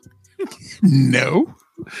you? No,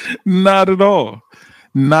 not at all.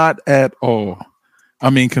 Not at all. I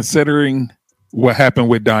mean, considering what happened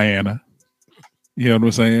with Diana, you know what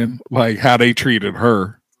I'm saying? Like how they treated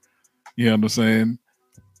her, you know what I'm saying?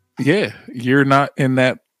 Yeah, you're not in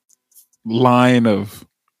that line of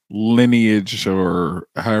lineage or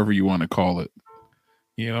however you want to call it.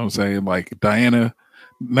 You know what I'm saying? Like Diana,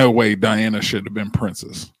 no way Diana should have been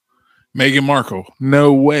princess. Meghan Markle,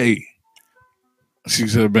 no way she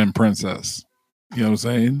should have been princess. You know what I'm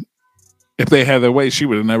saying? If they had their way, she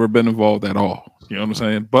would have never been involved at all. You know what I'm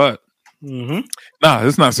saying? But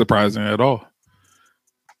it's not surprising at all.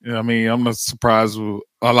 You know what I mean? I'm not surprised with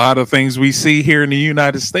a lot of things we see here in the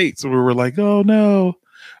United States where we're like, oh no,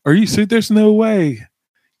 are you serious? There's no way.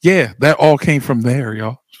 Yeah, that all came from there,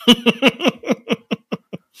 y'all.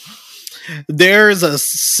 There's a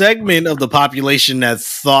segment of the population that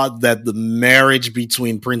thought that the marriage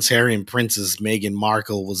between Prince Harry and Princess Meghan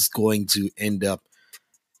Markle was going to end up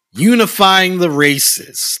unifying the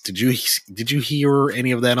races. Did you hear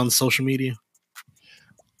any of that on social media?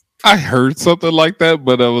 I heard something like that,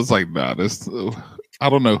 but I was like, nah, I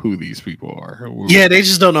don't know who these people are. Yeah, they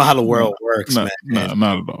just don't know how the world works, man. No,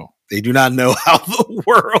 not at all. They do not know how the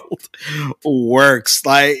world works.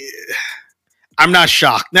 Like, I'm not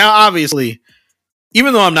shocked. Now, obviously,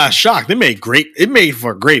 even though I'm not shocked, it made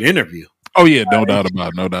for a great interview. Oh yeah, no doubt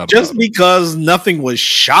about it. Just because nothing was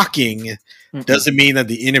shocking doesn't mean that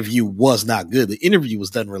the interview was not good. The interview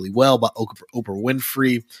was done really well by Oprah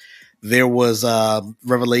Winfrey. There was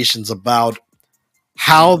revelations about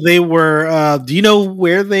how they were. Do you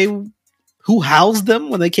know who housed them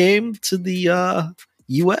when they came to the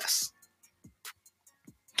U.S.?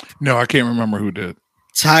 No, I can't remember who did.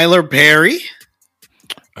 Tyler Perry.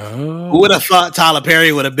 Oh, Who would have thought Tyler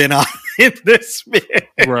Perry would have been on in this?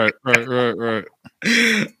 Right.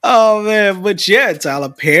 Oh man, but yeah, Tyler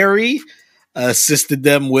Perry assisted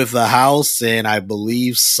them with a house and I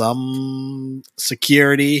believe some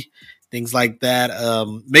security, things like that.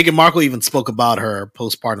 Meghan Markle even spoke about her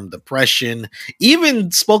postpartum depression,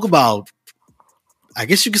 even spoke about, I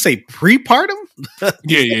guess you could say, prepartum.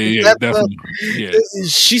 Yeah, definitely. Yeah.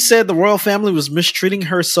 She said the royal family was mistreating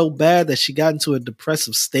her so bad that she got into a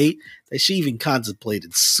depressive state that she even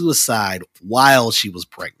contemplated suicide while she was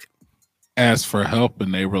pregnant. Asked for help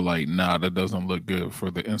and they were like, nah, that doesn't look good for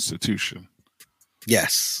the institution.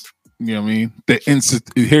 Yes. You know what I mean?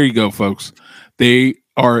 Here you go, folks. They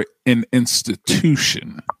are an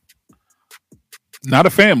institution. Not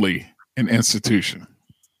a family, an institution.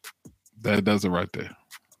 That does it right there.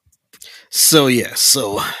 So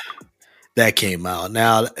that came out.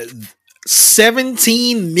 Now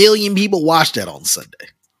 17 million people watched that on Sunday.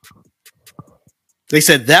 They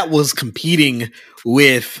said that was competing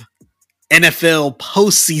with NFL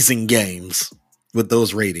postseason games with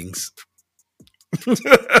those ratings.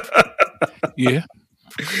 Yeah.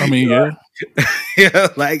 I mean, yeah. Yeah,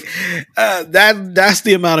 like that's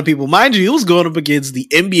the amount of people. Mind you, it was going up against the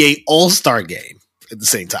NBA All-Star game at the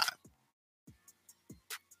same time.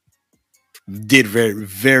 Did very,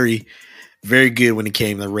 very, very good when it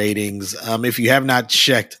came to ratings. If you have not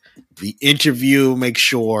checked the interview, make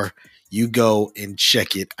sure you go and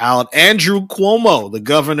check it out. Andrew Cuomo, the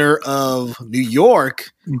governor of New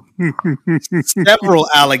York, several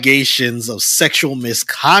allegations of sexual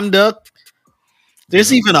misconduct.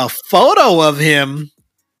 There's even a photo of him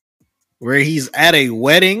where he's at a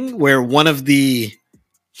wedding where one of the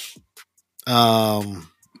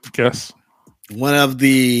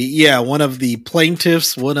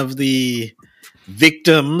plaintiffs, one of the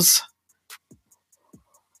victims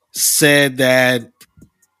said that,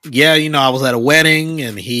 yeah, I was at a wedding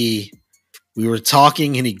and we were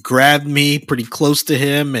talking and he grabbed me pretty close to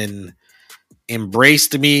him and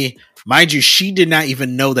embraced me. Mind you, she did not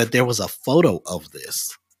even know that there was a photo of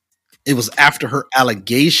this. It was after her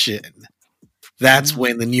allegation. That's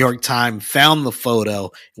when the New York Times found the photo.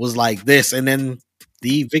 It was like this. And then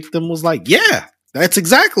the victim was like, yeah, that's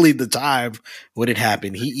exactly the time when it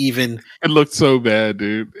happened. It looked so bad,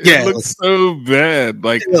 dude. It looked so bad.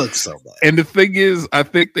 Like, it looked so bad. And the thing is, I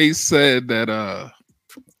think they said that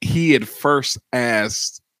he had first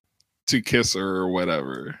asked to kiss her or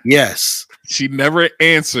whatever. Yes. She never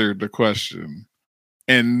answered the question.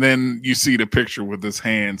 And then you see the picture with his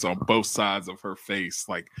hands on both sides of her face,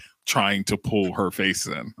 like trying to pull her face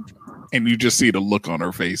in. And you just see the look on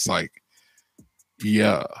her face like,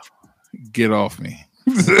 yeah, get off me.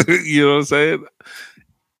 You know what I'm saying?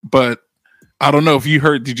 But I don't know if you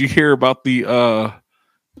heard, did you hear about the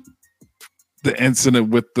incident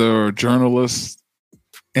with the journalist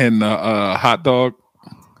and the hot dog?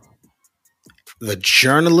 The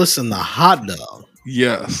journalist and the hot dog?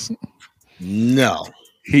 Yes. No.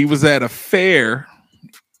 He was at a fair,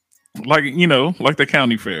 like the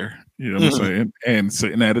county fair, you know what I'm saying? And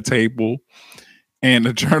sitting at a table, and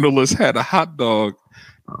the journalist had a hot dog,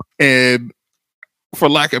 and for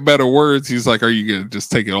lack of better words, he's like, "Are you gonna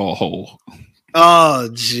just take it all whole?" Oh,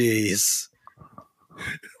 jeez.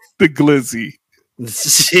 The glizzy.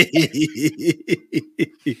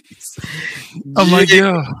 I'm like,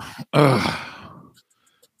 yeah,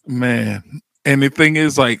 man. And the thing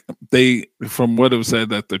is, like, from what it was said,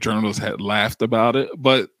 that the journalists had laughed about it,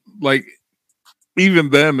 but like,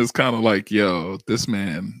 even then, it's kind of like, yo, this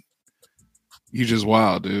man, you just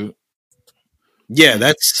wild, dude. Yeah,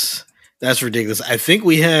 that's ridiculous. I think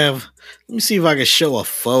we have. Let me see if I can show a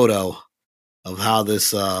photo of how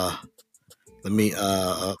this. I'm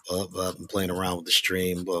playing around with the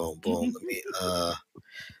stream. Boom, boom.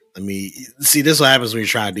 Let me see. This is what happens when you're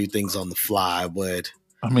trying to do things on the fly, but.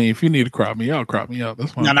 I mean, if you need to crop me out.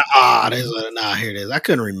 That's fine. Here it is. I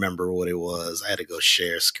couldn't remember what it was. I had to go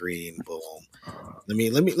share screen. Boom.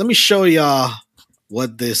 Let me show y'all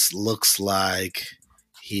what this looks like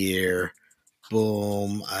here.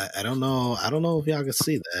 Boom. I don't know. I don't know if y'all can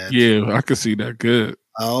see that. Yeah, I can see that good.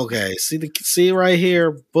 Okay. See right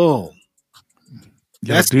here. Boom.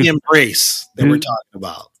 That's the embrace that we're talking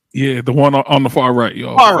about. Yeah, the one on the far right,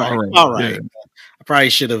 y'all. All right. Yeah. I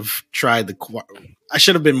probably should have tried I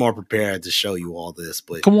should have been more prepared to show you all this,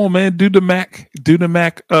 but come on, man, do the Mac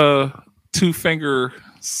 2-finger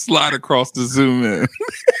slide across the zoom in.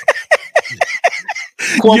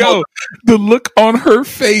 Yo, the look on her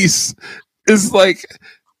face is like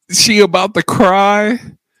she about to cry.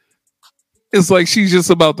 It's like she's just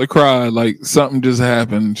about to cry, like something just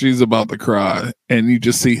happened. She's about to cry, and you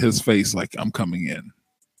just see his face like, I'm coming in.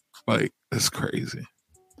 Like, it's crazy.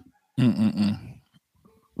 Boom.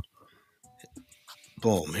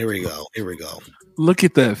 Here we go. Look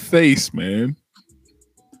at that face, man.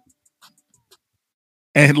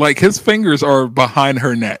 And like his fingers are behind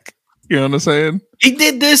her neck. You know what I'm saying? He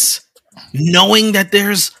did this knowing that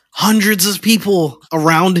there's hundreds of people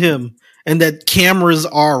around him and that cameras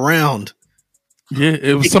are around. Yeah,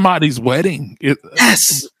 it was somebody's wedding.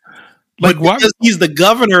 Yes. Like, why? Because he's the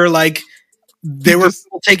governor, like they were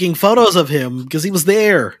taking photos of him because he was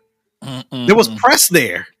there. There was press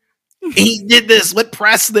there. He did this with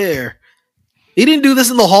press there. He didn't do this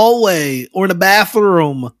in the hallway or in the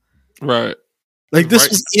bathroom. Right. Like this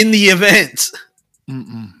was in the event.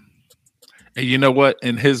 And you know what?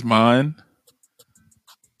 In his mind,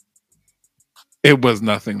 it was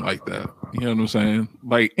nothing like that. You know what I'm saying?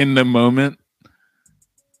 Like in the moment,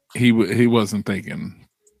 he wasn't thinking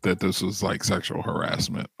that this was like sexual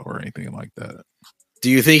harassment or anything like that. Do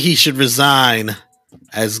you think he should resign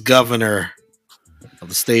as governor of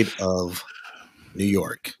the state of New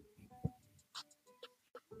York?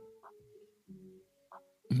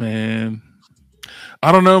 Man,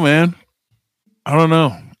 I don't know, man. I don't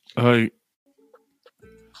know.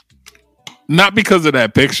 Not because of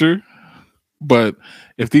that picture, but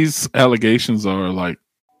if these allegations are like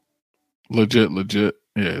legit,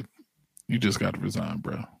 yeah, you just got to resign,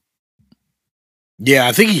 bro. Yeah,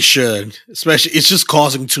 I think he should. Especially, it's just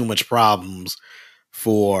causing too much problems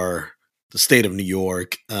for the state of New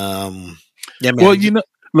York. Yeah, man.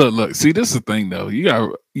 Well, look. See, this is the thing, though.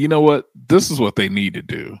 You know what? This is what they need to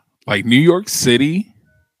do. Like New York City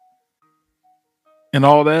and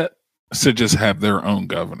all that should just have their own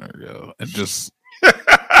governor, yo, and just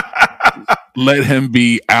let him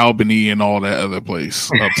be Albany and all that other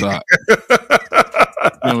place up top. You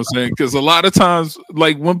know what I'm saying? Because a lot of times,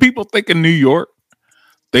 like when people think of New York,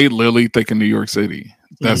 They literally think in New York City.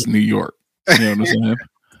 That's New York. You know what I'm saying?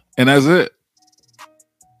 And that's it.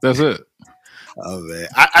 That's it. Oh man,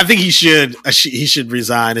 I think he should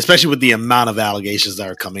resign, especially with the amount of allegations that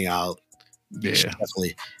are coming out. Yeah,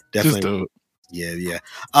 definitely. Just do it. Yeah.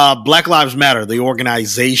 Black Lives Matter, the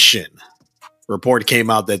organization, report came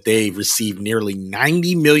out that they received nearly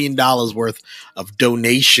 $90 million worth of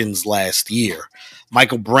donations last year.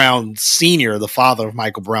 Michael Brown Sr., the father of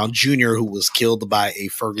Michael Brown Jr., who was killed by a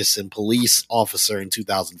Ferguson police officer in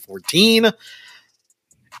 2014,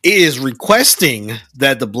 is requesting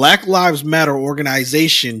that the Black Lives Matter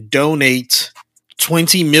organization donate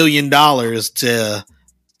 $20 million to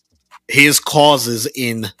his causes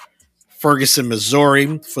in Ferguson,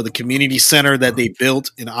 Missouri, for the community center that they built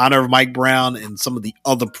in honor of Mike Brown and some of the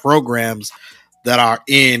other programs that are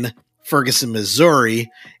in Ferguson,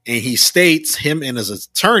 Missouri. And he states, him and his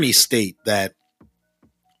attorney state, that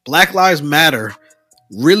Black Lives Matter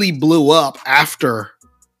really blew up after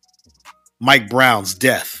Mike Brown's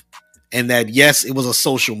death. And that, yes, it was a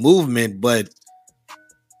social movement, but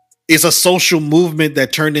it's a social movement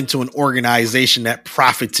that turned into an organization that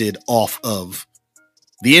profited off of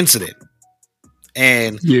the incident.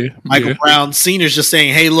 And Michael Brown Sr. is just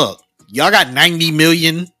saying, hey, look, y'all got 90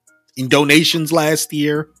 million in donations last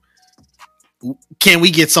year. Can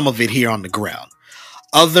we get some of it here on the ground?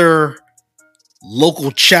 Other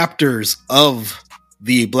local chapters of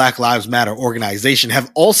the Black Lives Matter organization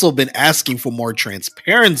have also been asking for more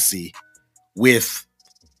transparency with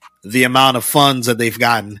the amount of funds that they've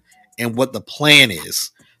gotten and what the plan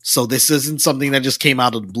is. So this isn't something that just came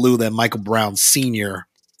out of the blue that Michael Brown Sr.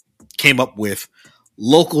 came up with.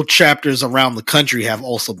 Local chapters around the country have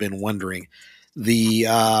also been wondering. The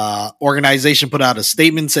organization put out a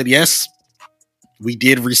statement, said, yes, we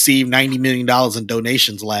did receive $90 million in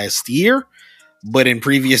donations last year. But in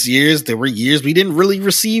previous years, there were years we didn't really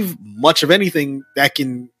receive much of anything that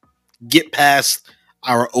can get past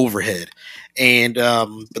our overhead. And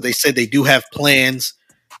but they said they do have plans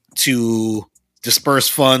to disperse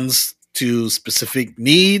funds to specific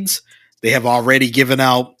needs. They have already given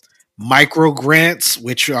out micro grants,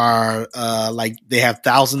 which are like they have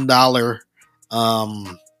 $1,000.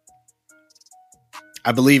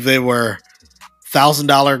 I believe they were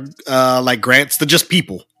 $1,000 like grants to just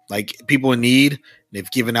people. Like people in need.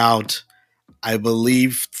 They've given out, I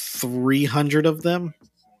believe, 300 of them,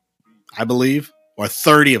 I believe, or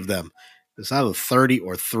 30 of them. It's either 30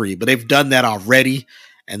 or 3, but they've done that already,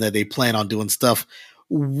 and that they plan on doing stuff.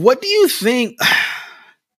 What do you think?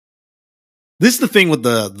 This is the thing with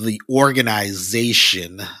the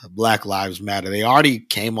organization, Black Lives Matter. They already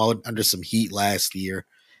came out under some heat last year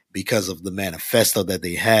because of the manifesto that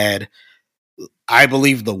they had. I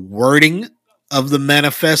believe the wording of the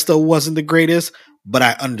manifesto wasn't the greatest, but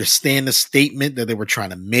I understand the statement that they were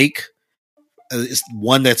trying to make.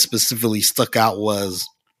 One that specifically stuck out was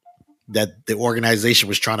that the organization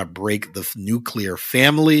was trying to break the nuclear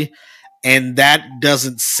family, and that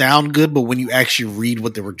doesn't sound good. But when you actually read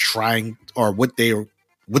what they were trying, or what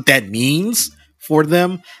that means for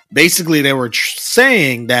them, basically they were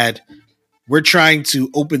saying that we're trying to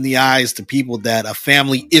open the eyes to people that a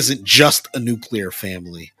family isn't just a nuclear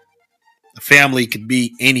family. A family could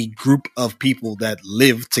be any group of people that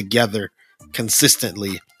live together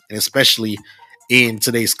consistently. And especially in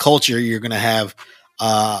today's culture, you're going to have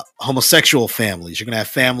homosexual families. You're going to have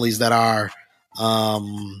families that are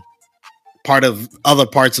part of other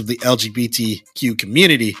parts of the LGBTQ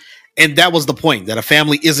community. And that was the point, that a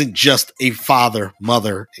family isn't just a father,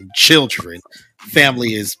 mother, and children.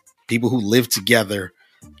 Family is people who live together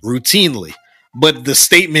routinely. But the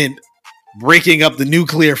statement, breaking up the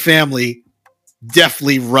nuclear family,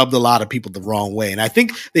 definitely rubbed a lot of people the wrong way. And I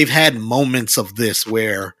think they've had moments of this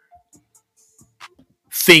where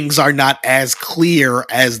things are not as clear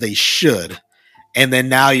as they should. And then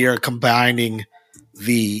now you're combining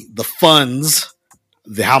the funds,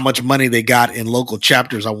 how much money they got in local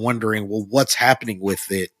chapters. I'm wondering, well, what's happening with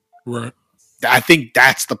it? Right. I think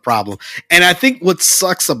that's the problem. And I think what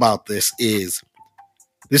sucks about this is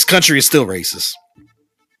this country is still racist.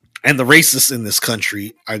 And the racists in this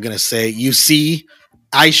country are going to say, you see,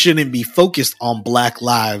 I shouldn't be focused on Black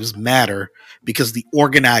Lives Matter because the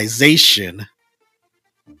organization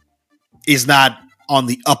is not on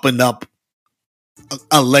the up and up,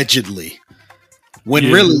 allegedly.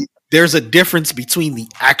 When really there's a difference between the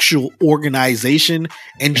actual organization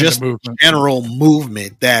and just the general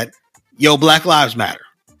movement that, yo, Black Lives Matter.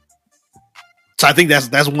 So I think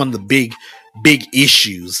that's one of the big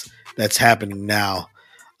issues that's happening now.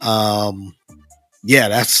 I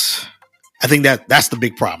think that's the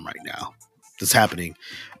big problem right now that's happening.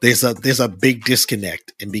 there's a big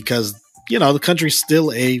disconnect, and because the country's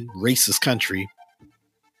still a racist country,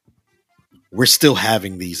 we're still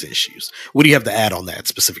having these issues. What do you have to add on that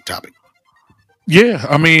specific topic? Yeah,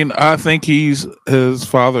 I mean, I think his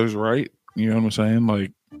father's right. You know what I'm saying?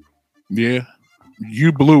 Like, yeah,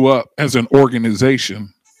 you blew up as an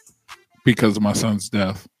organization because of my son's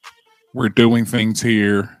death. We're doing things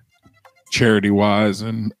here, charity wise,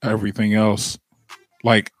 and everything else.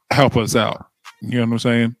 Like, help us out. You know what I'm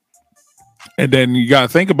saying? And then you got to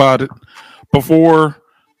think about it. Before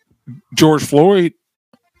George Floyd,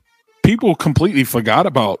 people completely forgot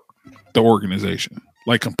about the organization.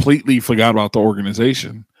 Like, completely forgot about the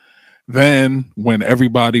organization. Then, when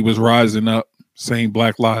everybody was rising up saying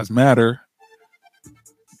Black Lives Matter,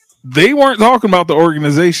 they weren't talking about the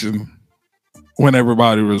organization when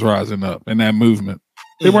everybody was rising up in that movement.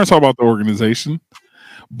 They weren't talking about the organization.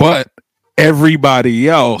 But everybody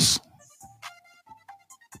else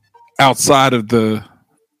outside of the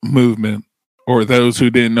movement, or those who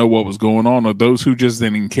didn't know what was going on, or those who just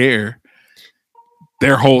didn't care,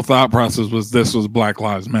 their whole thought process was this was Black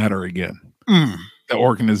Lives Matter again. The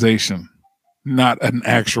organization, not an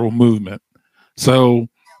actual movement. So,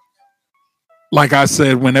 like I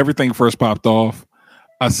said, when everything first popped off,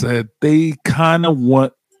 I said they kind of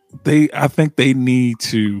I think they need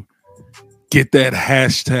to get that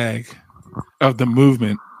hashtag of the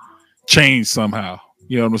movement changed somehow.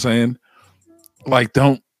 You know what I'm saying? Like,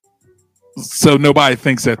 so nobody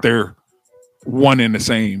thinks that they're one and the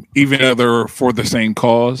same, even though they're for the same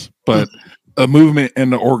cause. But a movement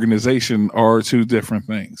and the organization are two different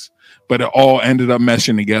things. But it all ended up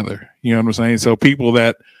meshing together. You know what I'm saying? So people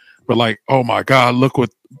that were like, oh my God, look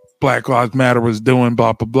what Black Lives Matter was doing,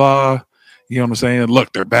 blah, blah, blah. You know what I'm saying?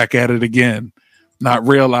 Look, they're back at it again. Not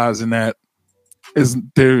realizing that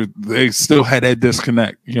they still had that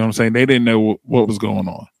disconnect. You know what I'm saying? They didn't know what was going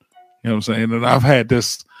on. You know what I'm saying? And I've had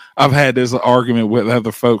this argument with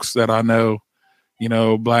other folks that I know,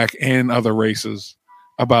 Black and other races,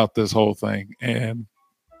 about this whole thing. And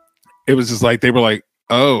it was just like, they were like,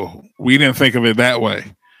 oh, we didn't think of it that way.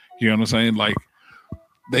 You know what I'm saying? Like,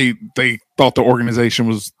 they thought the organization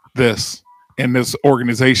was this, and this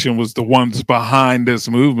organization was the ones behind this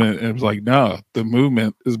movement. And it was like, no, the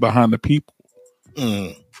movement is behind the people.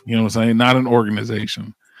 You know what I'm saying? Not an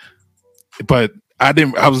organization. But I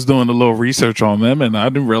was doing a little research on them, and I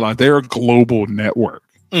didn't realize they're a global network.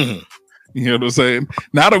 You know what I'm saying?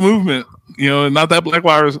 Not a movement, not that Black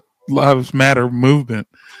Lives Matter movement.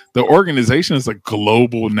 The organization is a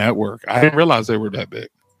global network. I didn't realize they were that big.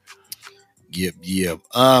 Yep.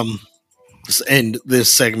 Let's end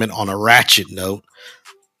this segment on a ratchet note.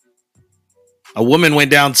 A woman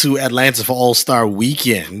went down to Atlanta for All-Star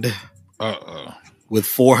Weekend with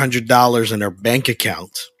 $400 in her bank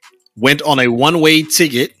account. Went on a one-way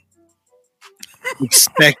ticket,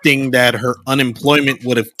 expecting that her unemployment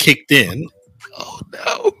would have kicked in. Oh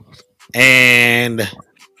no! And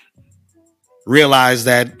realized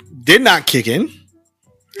that did not kick in,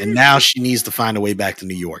 and now she needs to find a way back to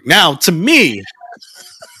New York. Now, to me,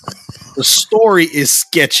 the story is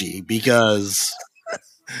sketchy because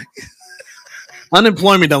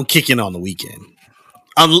unemployment don't kick in on the weekend.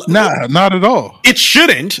 Nah, not at all. It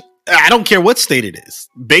shouldn't. I don't care what state it is.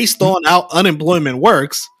 Based on how unemployment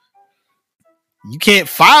works, you can't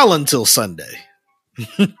file until Sunday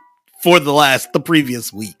for the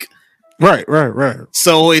previous week. Right.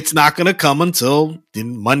 So it's not going to come until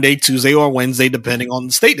Monday, Tuesday, or Wednesday, depending on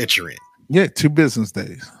the state that you're in. Yeah, 2 business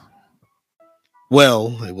days.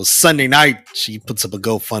 Well, it was Sunday night. She puts up a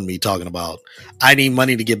GoFundMe talking about, I need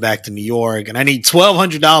money to get back to New York, and I need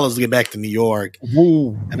 $1,200 to get back to New York.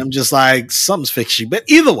 Ooh. And I'm just like, something's fishy. But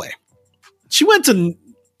either way, she went to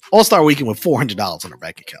All-Star Weekend with $400 in her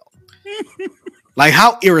bank account. Like,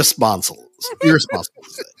 how irresponsible is that?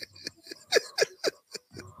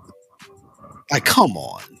 Like, come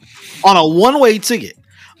on a one-way ticket.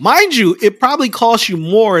 Mind you, it probably costs you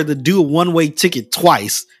more to do a one-way ticket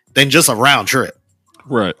twice than just a round trip.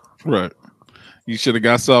 Right. You should have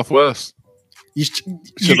got Southwest. You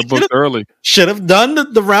should have booked early. Should have done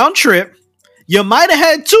the round trip. You might have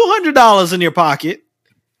had $200 in your pocket.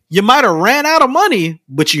 You might have ran out of money,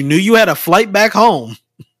 but you knew you had a flight back home.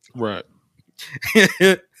 Right.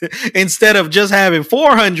 Instead of just having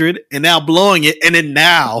 400 and now blowing it, and then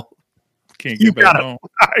now can't get back home.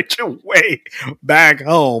 Find your way back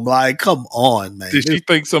home. Like, come on, man. Did she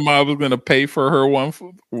think somebody was going to pay for her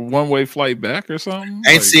one-way flight back or something?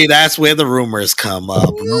 And see, that's where the rumors come up.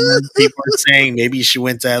 People are saying maybe she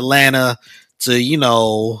went to Atlanta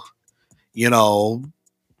to,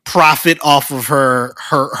 profit off of her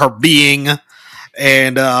being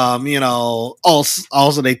And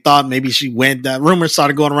also they thought maybe she went down. Rumors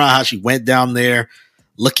started going around how she went down there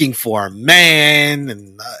looking for a man,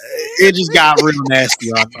 and it just got real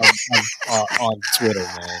nasty on Twitter,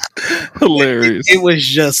 man. Hilarious. It was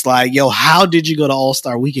just like, yo, how did you go to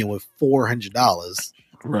All-Star Weekend with $400?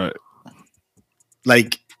 Right.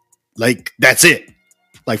 Like that's it.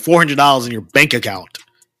 Like $400 in your bank account.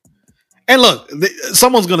 And look,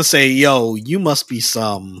 someone's gonna say, yo, you must be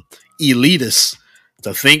some elitist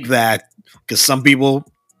to think that, because some people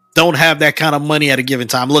don't have that kind of money at a given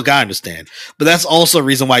time. Look, I understand, but that's also a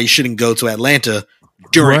reason why you shouldn't go to Atlanta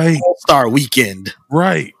during All-Star Weekend.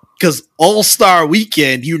 Right. Because All-Star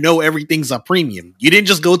Weekend, everything's a premium. You didn't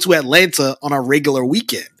just go to Atlanta on a regular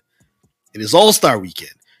weekend. It is All-Star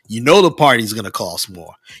Weekend. The party's going to cost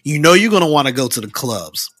more. You're going to want to go to the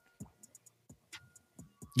clubs.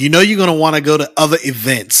 You're going to want to go to other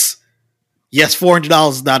events. Yes, $400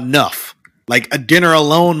 is not enough. Like a dinner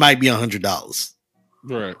alone might be $100.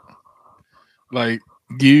 Right. Like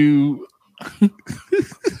you. So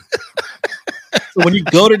when you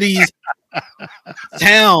go to these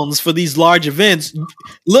towns for these large events,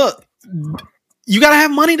 look, you got to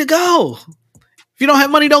have money to go. If you don't have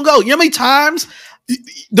money, don't go. You know how many times?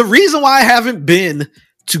 The reason why I haven't been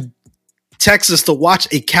to Texas to watch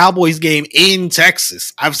a Cowboys game in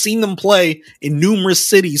Texas, I've seen them play in numerous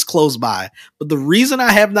cities close by, but the reason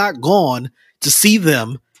I have not gone to see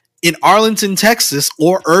them in Arlington, Texas,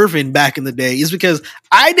 or Irvin back in the day is because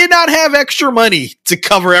I did not have extra money to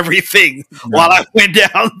cover everything while I went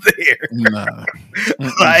down there.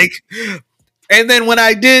 And then when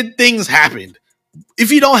I did, things happened.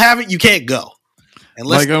 If you don't have it, you can't go.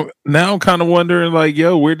 Now I'm kind of wondering, like,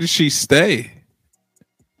 yo, where did she stay?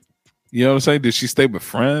 You know what I'm saying? Did she stay with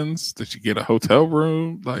friends? Did she get a hotel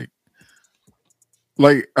room?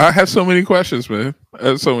 Like I have so many questions, man. I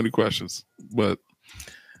have so many questions, but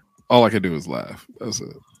all I can do is laugh. That's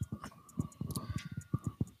it.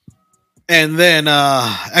 And then,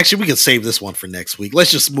 actually, we can save this one for next week.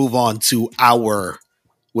 Let's just move on to our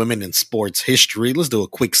women in sports history. Let's do a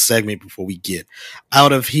quick segment before we get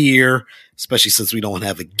out of here, especially since we don't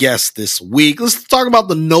have a guest this week. Let's talk about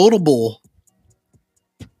the notable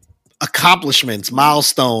accomplishments,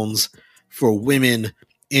 milestones for women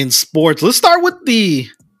in sports. Let's start with the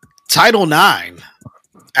Title IX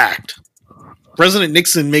Act. President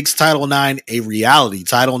Nixon makes Title IX a reality.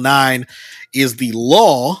 Title IX is the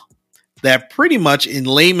law that pretty much in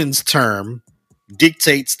layman's term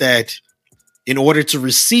dictates that in order to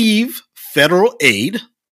receive federal aid,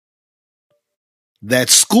 that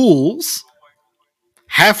schools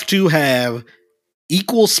have to have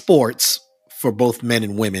equal sports for both men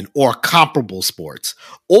and women, or comparable sports,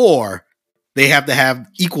 or they have to have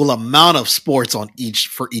equal amount of sports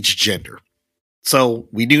for each gender. So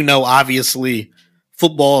we do know, obviously,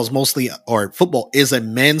 football is a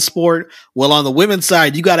men's sport. Well, on the women's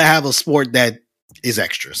side, you got to have a sport that is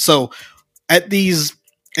extra. So at these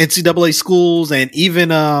NCAA schools and even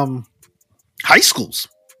high schools,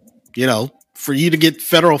 for you to get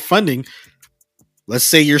federal funding, let's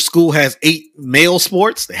say your school has 8 male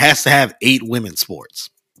sports, it has to have 8 women's sports,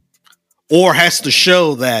 or has to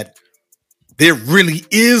show that there really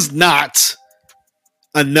is not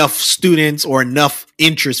enough students or enough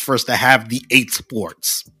interest for us to have the 8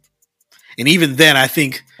 sports. And even then, I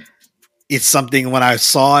think it's something, when I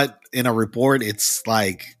saw it in a report, it's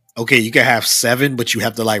like, okay, you can have 7, but you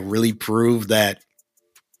have to really prove that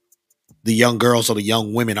the young girls or the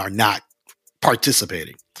young women are not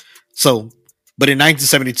participating. But in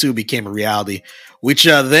 1972, it became a reality, which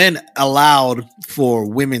then allowed for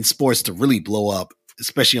women's sports to really blow up,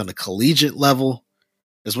 especially on the collegiate level.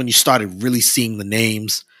 Is when you started really seeing the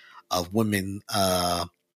names of women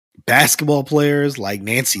basketball players like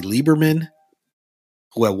Nancy Lieberman,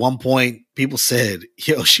 who at one point people said,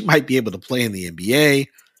 she might be able to play in the NBA.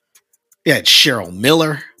 You had Cheryl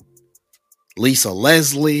Miller, Lisa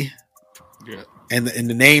Leslie, and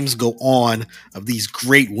the names go on of these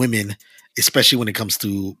great women, especially when it comes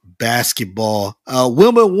to basketball.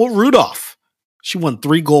 Wilma Rudolph, she won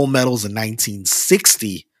 3 gold medals in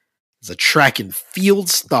 1960 as a track and field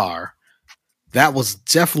star. That was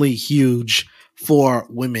definitely huge for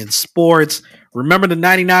women's sports. Remember the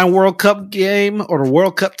 99 World Cup game, or the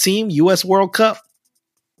World Cup team, U.S. World Cup?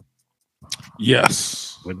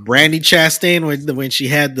 Yes. With Brandy Chastain, when she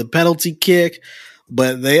had the penalty kick.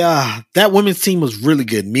 But that women's team was really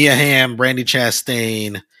good. Mia Hamm, Brandy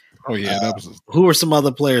Chastain. Oh, yeah. That was who were some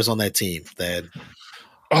other players on that team?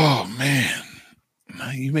 Oh, man.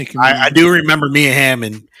 You making me... I do remember Mia Hamm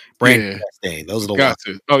and Brandy Chastain. Those are the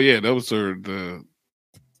ones. Oh, yeah. Those are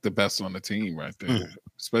the best on the team right there.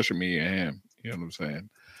 Especially Mia Hamm. You know what I'm saying?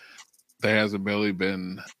 There hasn't really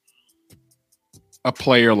been a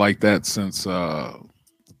player like that since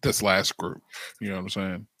this last group. You know what I'm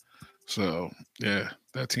saying? So yeah,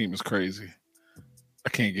 that team is crazy. I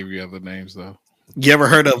can't give you other names though. You ever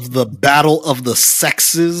heard of the Battle of the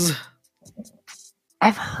Sexes?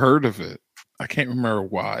 I've heard of it. I can't remember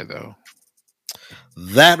why though.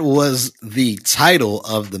 That was the title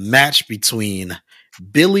of the match between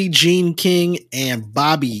Billie Jean King and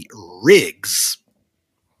Bobby Riggs.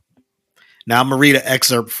 Now I'm going to read an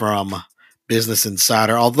excerpt from Business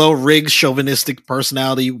Insider. Although Riggs' chauvinistic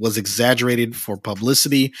personality was exaggerated for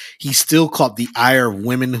publicity, he still caught the ire of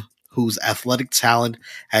women whose athletic talent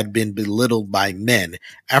had been belittled by men.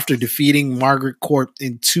 After defeating Margaret Court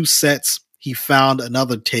in 2 sets, he found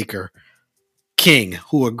another taker, King,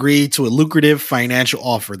 who agreed to a lucrative financial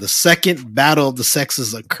offer. The second battle of the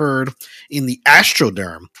sexes occurred in the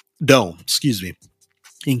Astrodome,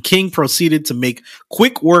 and King proceeded to make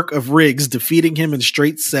quick work of Riggs, defeating him in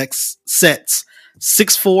straight sets 6-4,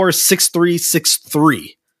 6-3,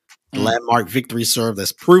 6-3. The landmark victory served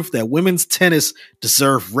as proof that women's tennis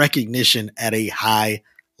deserve recognition at a high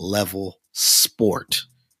level sport.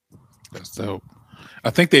 That's dope.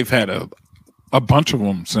 I think they've had a bunch of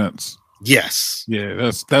them since. Yes.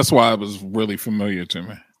 Yeah, that's why it was really familiar to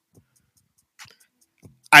me.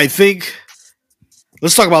 I think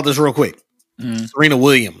let's talk about this real quick. Serena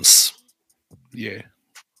Williams. Yeah.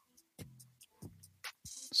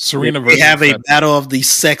 Serena They have a battle of the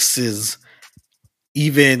sexes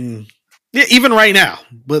even right now.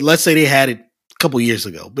 But let's say they had it a couple years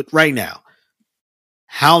ago. But right now,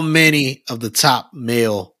 how many of the top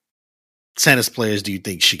male tennis players do you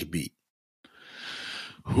think she could beat?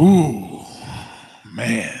 Ooh,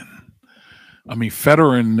 man. I mean,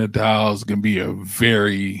 Federer and Nadal is going to be a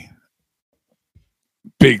very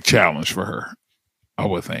big challenge for her, I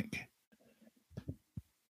would think.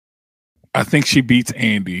 I think she beats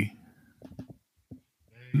Andy.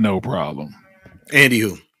 No problem. Andy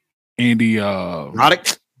who? Andy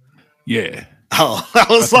Roddick? Yeah. Oh, I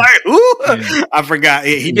was ooh, I forgot.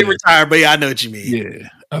 He did retire, but yeah, I know what you mean. Yeah.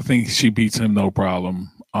 I think she beats him no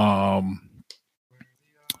problem.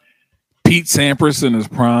 Pete Sampras in his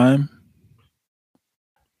prime.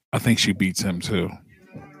 I think she beats him too.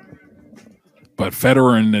 But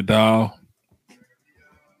Federer and Nadal,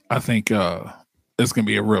 I think it's going to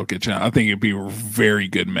be a real good challenge. I think it'd be a very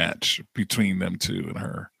good match between them two and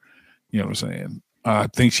her. You know what I'm saying? I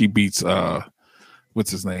think she beats,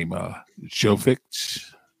 what's his name? Jovic?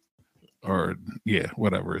 Or, yeah,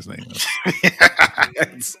 whatever his name is.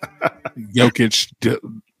 Jokic,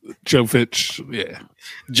 Jovic, yeah.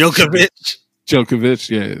 Djokovic,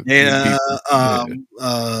 yeah. Yeah,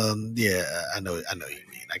 yeah, I know what you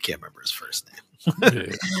mean. I can't remember his first name.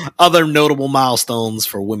 Yeah. Other notable milestones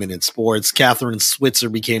for women in sports. Catherine Switzer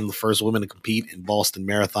became the first woman to compete in Boston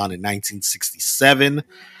Marathon in 1967.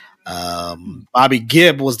 Bobby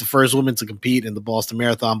Gibb was the first woman to compete in the Boston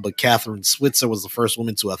Marathon, but Catherine Switzer was the first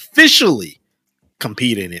woman to officially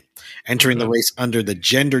compete in it, entering the race under the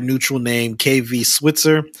gender-neutral name KV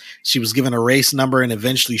Switzer. She was given a race number and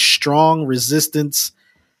eventually strong resistance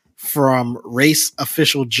from race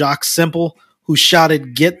official Jock Semple, who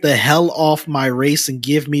shouted, "Get the hell off my race and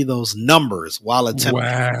give me those numbers," while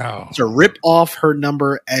attempting to rip off her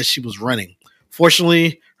number as she was running.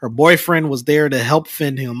 Fortunately, her boyfriend was there to help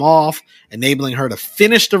fend him off, enabling her to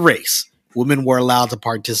finish the race. Women were allowed to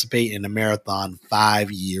participate in the marathon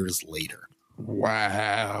 5 years later.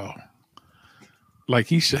 Wow. Like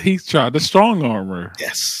he tried to strong arm her.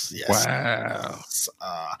 Yes. Wow.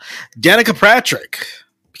 Danica Patrick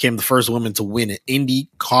became the first woman to win an Indy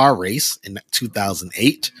car race in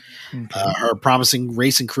 2008. Okay. Her promising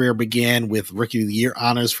racing career began with Rookie of the Year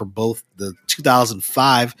honors for both the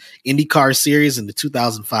 2005 IndyCar Series and the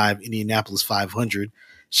 2005 Indianapolis 500.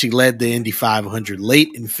 She led the Indy 500 late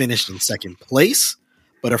and finished in second place.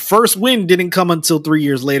 But her first win didn't come until 3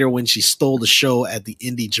 years later when she stole the show at the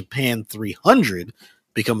Indy Japan 300,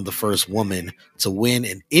 becoming the first woman to win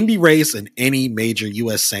an Indy race and any major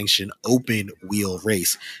U.S. sanctioned open wheel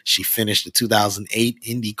race. She finished the 2008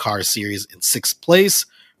 IndyCar Series in sixth place,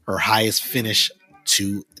 her highest finish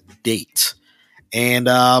to date. And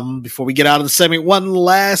before we get out of the segment, one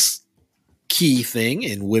last key thing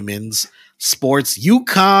in women's sports.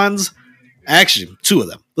 UConn's, actually, two of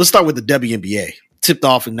them. Let's start with the WNBA. Tipped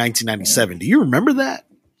off in 1997. Do you remember that?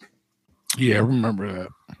 Yeah, I remember that.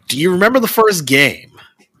 Do you remember the first game?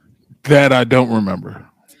 That I don't remember.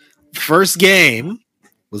 First game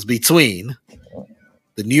was between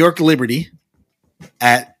the New York Liberty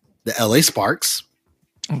at the LA Sparks.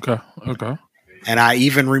 Okay. And I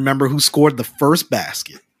even remember who scored the first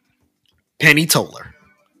basket. Penny Toller.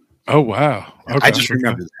 Oh wow! Okay. I just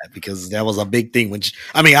remember that because that was a big thing.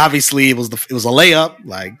 Obviously it was a layup,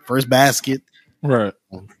 like first basket. Right.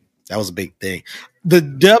 That was a big thing. The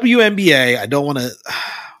WNBA.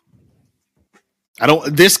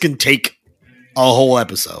 This can take a whole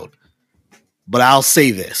episode, but I'll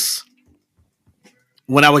say this: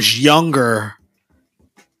 when I was younger,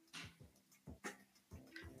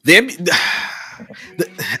 the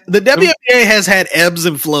WNBA has had ebbs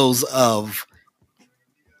and flows of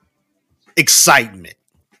excitement,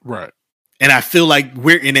 right? And I feel like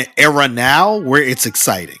we're in an era now where it's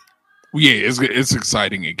exciting. Yeah, it's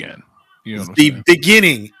exciting again. You know, the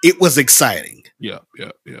beginning, it was exciting. Yeah.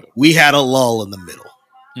 We had a lull in the middle.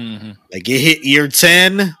 Mm-hmm. Like it hit year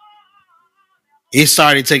 10, it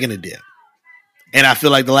started taking a dip, and I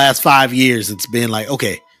feel like the last 5 years, it's been like,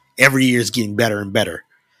 okay, every year is getting better and better.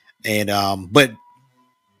 And but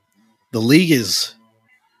the league is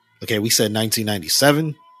okay. We said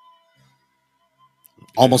 1997,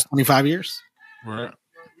 almost 25 years, right?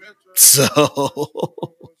 So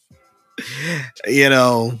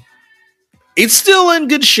it's still in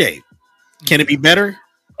good shape. Can it be better?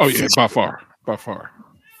 Oh yeah, by far,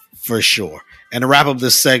 for sure. And to wrap up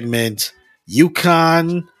this segment,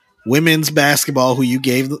 UConn women's basketball, who you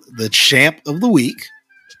gave the champ of the week,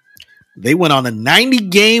 they went on a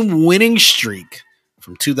 90-game winning streak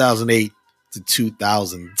from 2008 to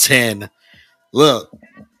 2010. Look,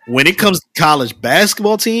 when it comes to college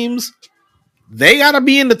basketball teams, they got to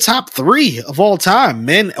be in the top 3 of all time,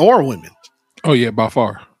 men or women. Oh, yeah, by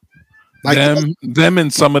far. Like them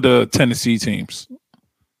and some of the Tennessee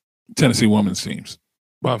women's teams,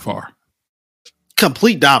 by far.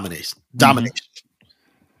 Complete domination. Mm-hmm.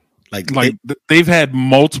 Like they've had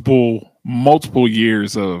multiple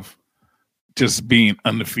years of just being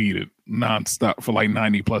undefeated nonstop for like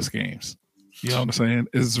 90 plus games. You know what I'm saying?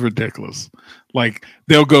 It's ridiculous. Like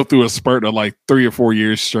they'll go through a spurt of like 3 or 4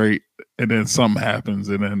 years straight, and then something happens,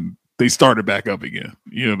 and then they start it back up again.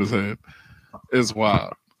 You know what I'm saying? It's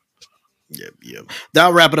wild. Yep.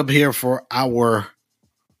 That'll wrap it up here for our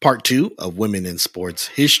part 2 of Women in Sports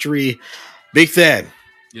History. Big Thad.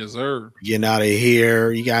 Yes, sir. Getting out of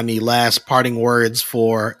here. You got any last parting words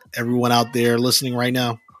for everyone out there listening right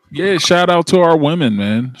now? Yeah, shout out to our women,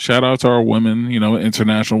 man. Shout out to our women. You know,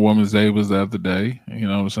 International Women's Day was the other day. You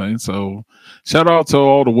know what I'm saying? So shout out to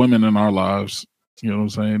all the women in our lives. You know what I'm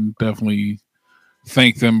saying? Definitely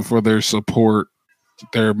thank them for their support,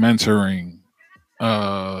 their mentoring,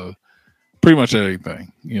 pretty much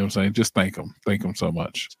everything. You know what I'm saying? Just thank them. Thank them so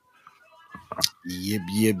much.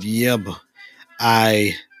 Yep.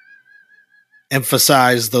 I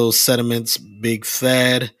emphasize those sentiments, Big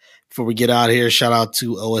Thad. Before we get out here, shout out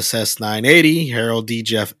to OSS 980, Harold D.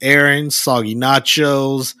 Jeff Aaron, Soggy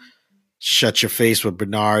Nachos, Shut Your Face with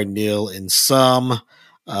Bernard, Neil, and Some.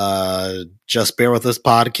 Just Bear With Us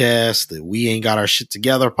podcast, the We Ain't Got Our Shit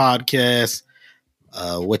Together podcast,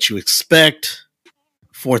 What You Expect,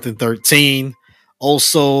 4th and 13.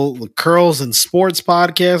 Also, the Curls and Sports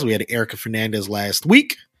podcast. We had Erica Fernandez last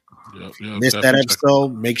week. Missed that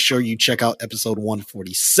episode. Make sure you check out episode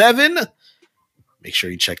 147. Make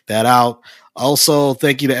sure you check that out. Also,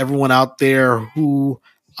 thank you to everyone out there who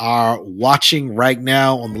are watching right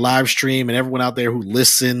now on the live stream and everyone out there who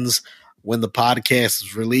listens when the podcast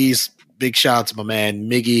is released. Big shout out to my man,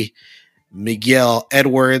 Miguel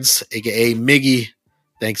Edwards, a.k.a. Miggy.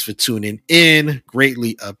 Thanks for tuning in.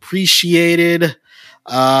 Greatly appreciated.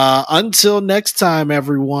 Until next time,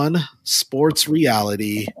 everyone, sports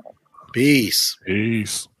reality. Peace.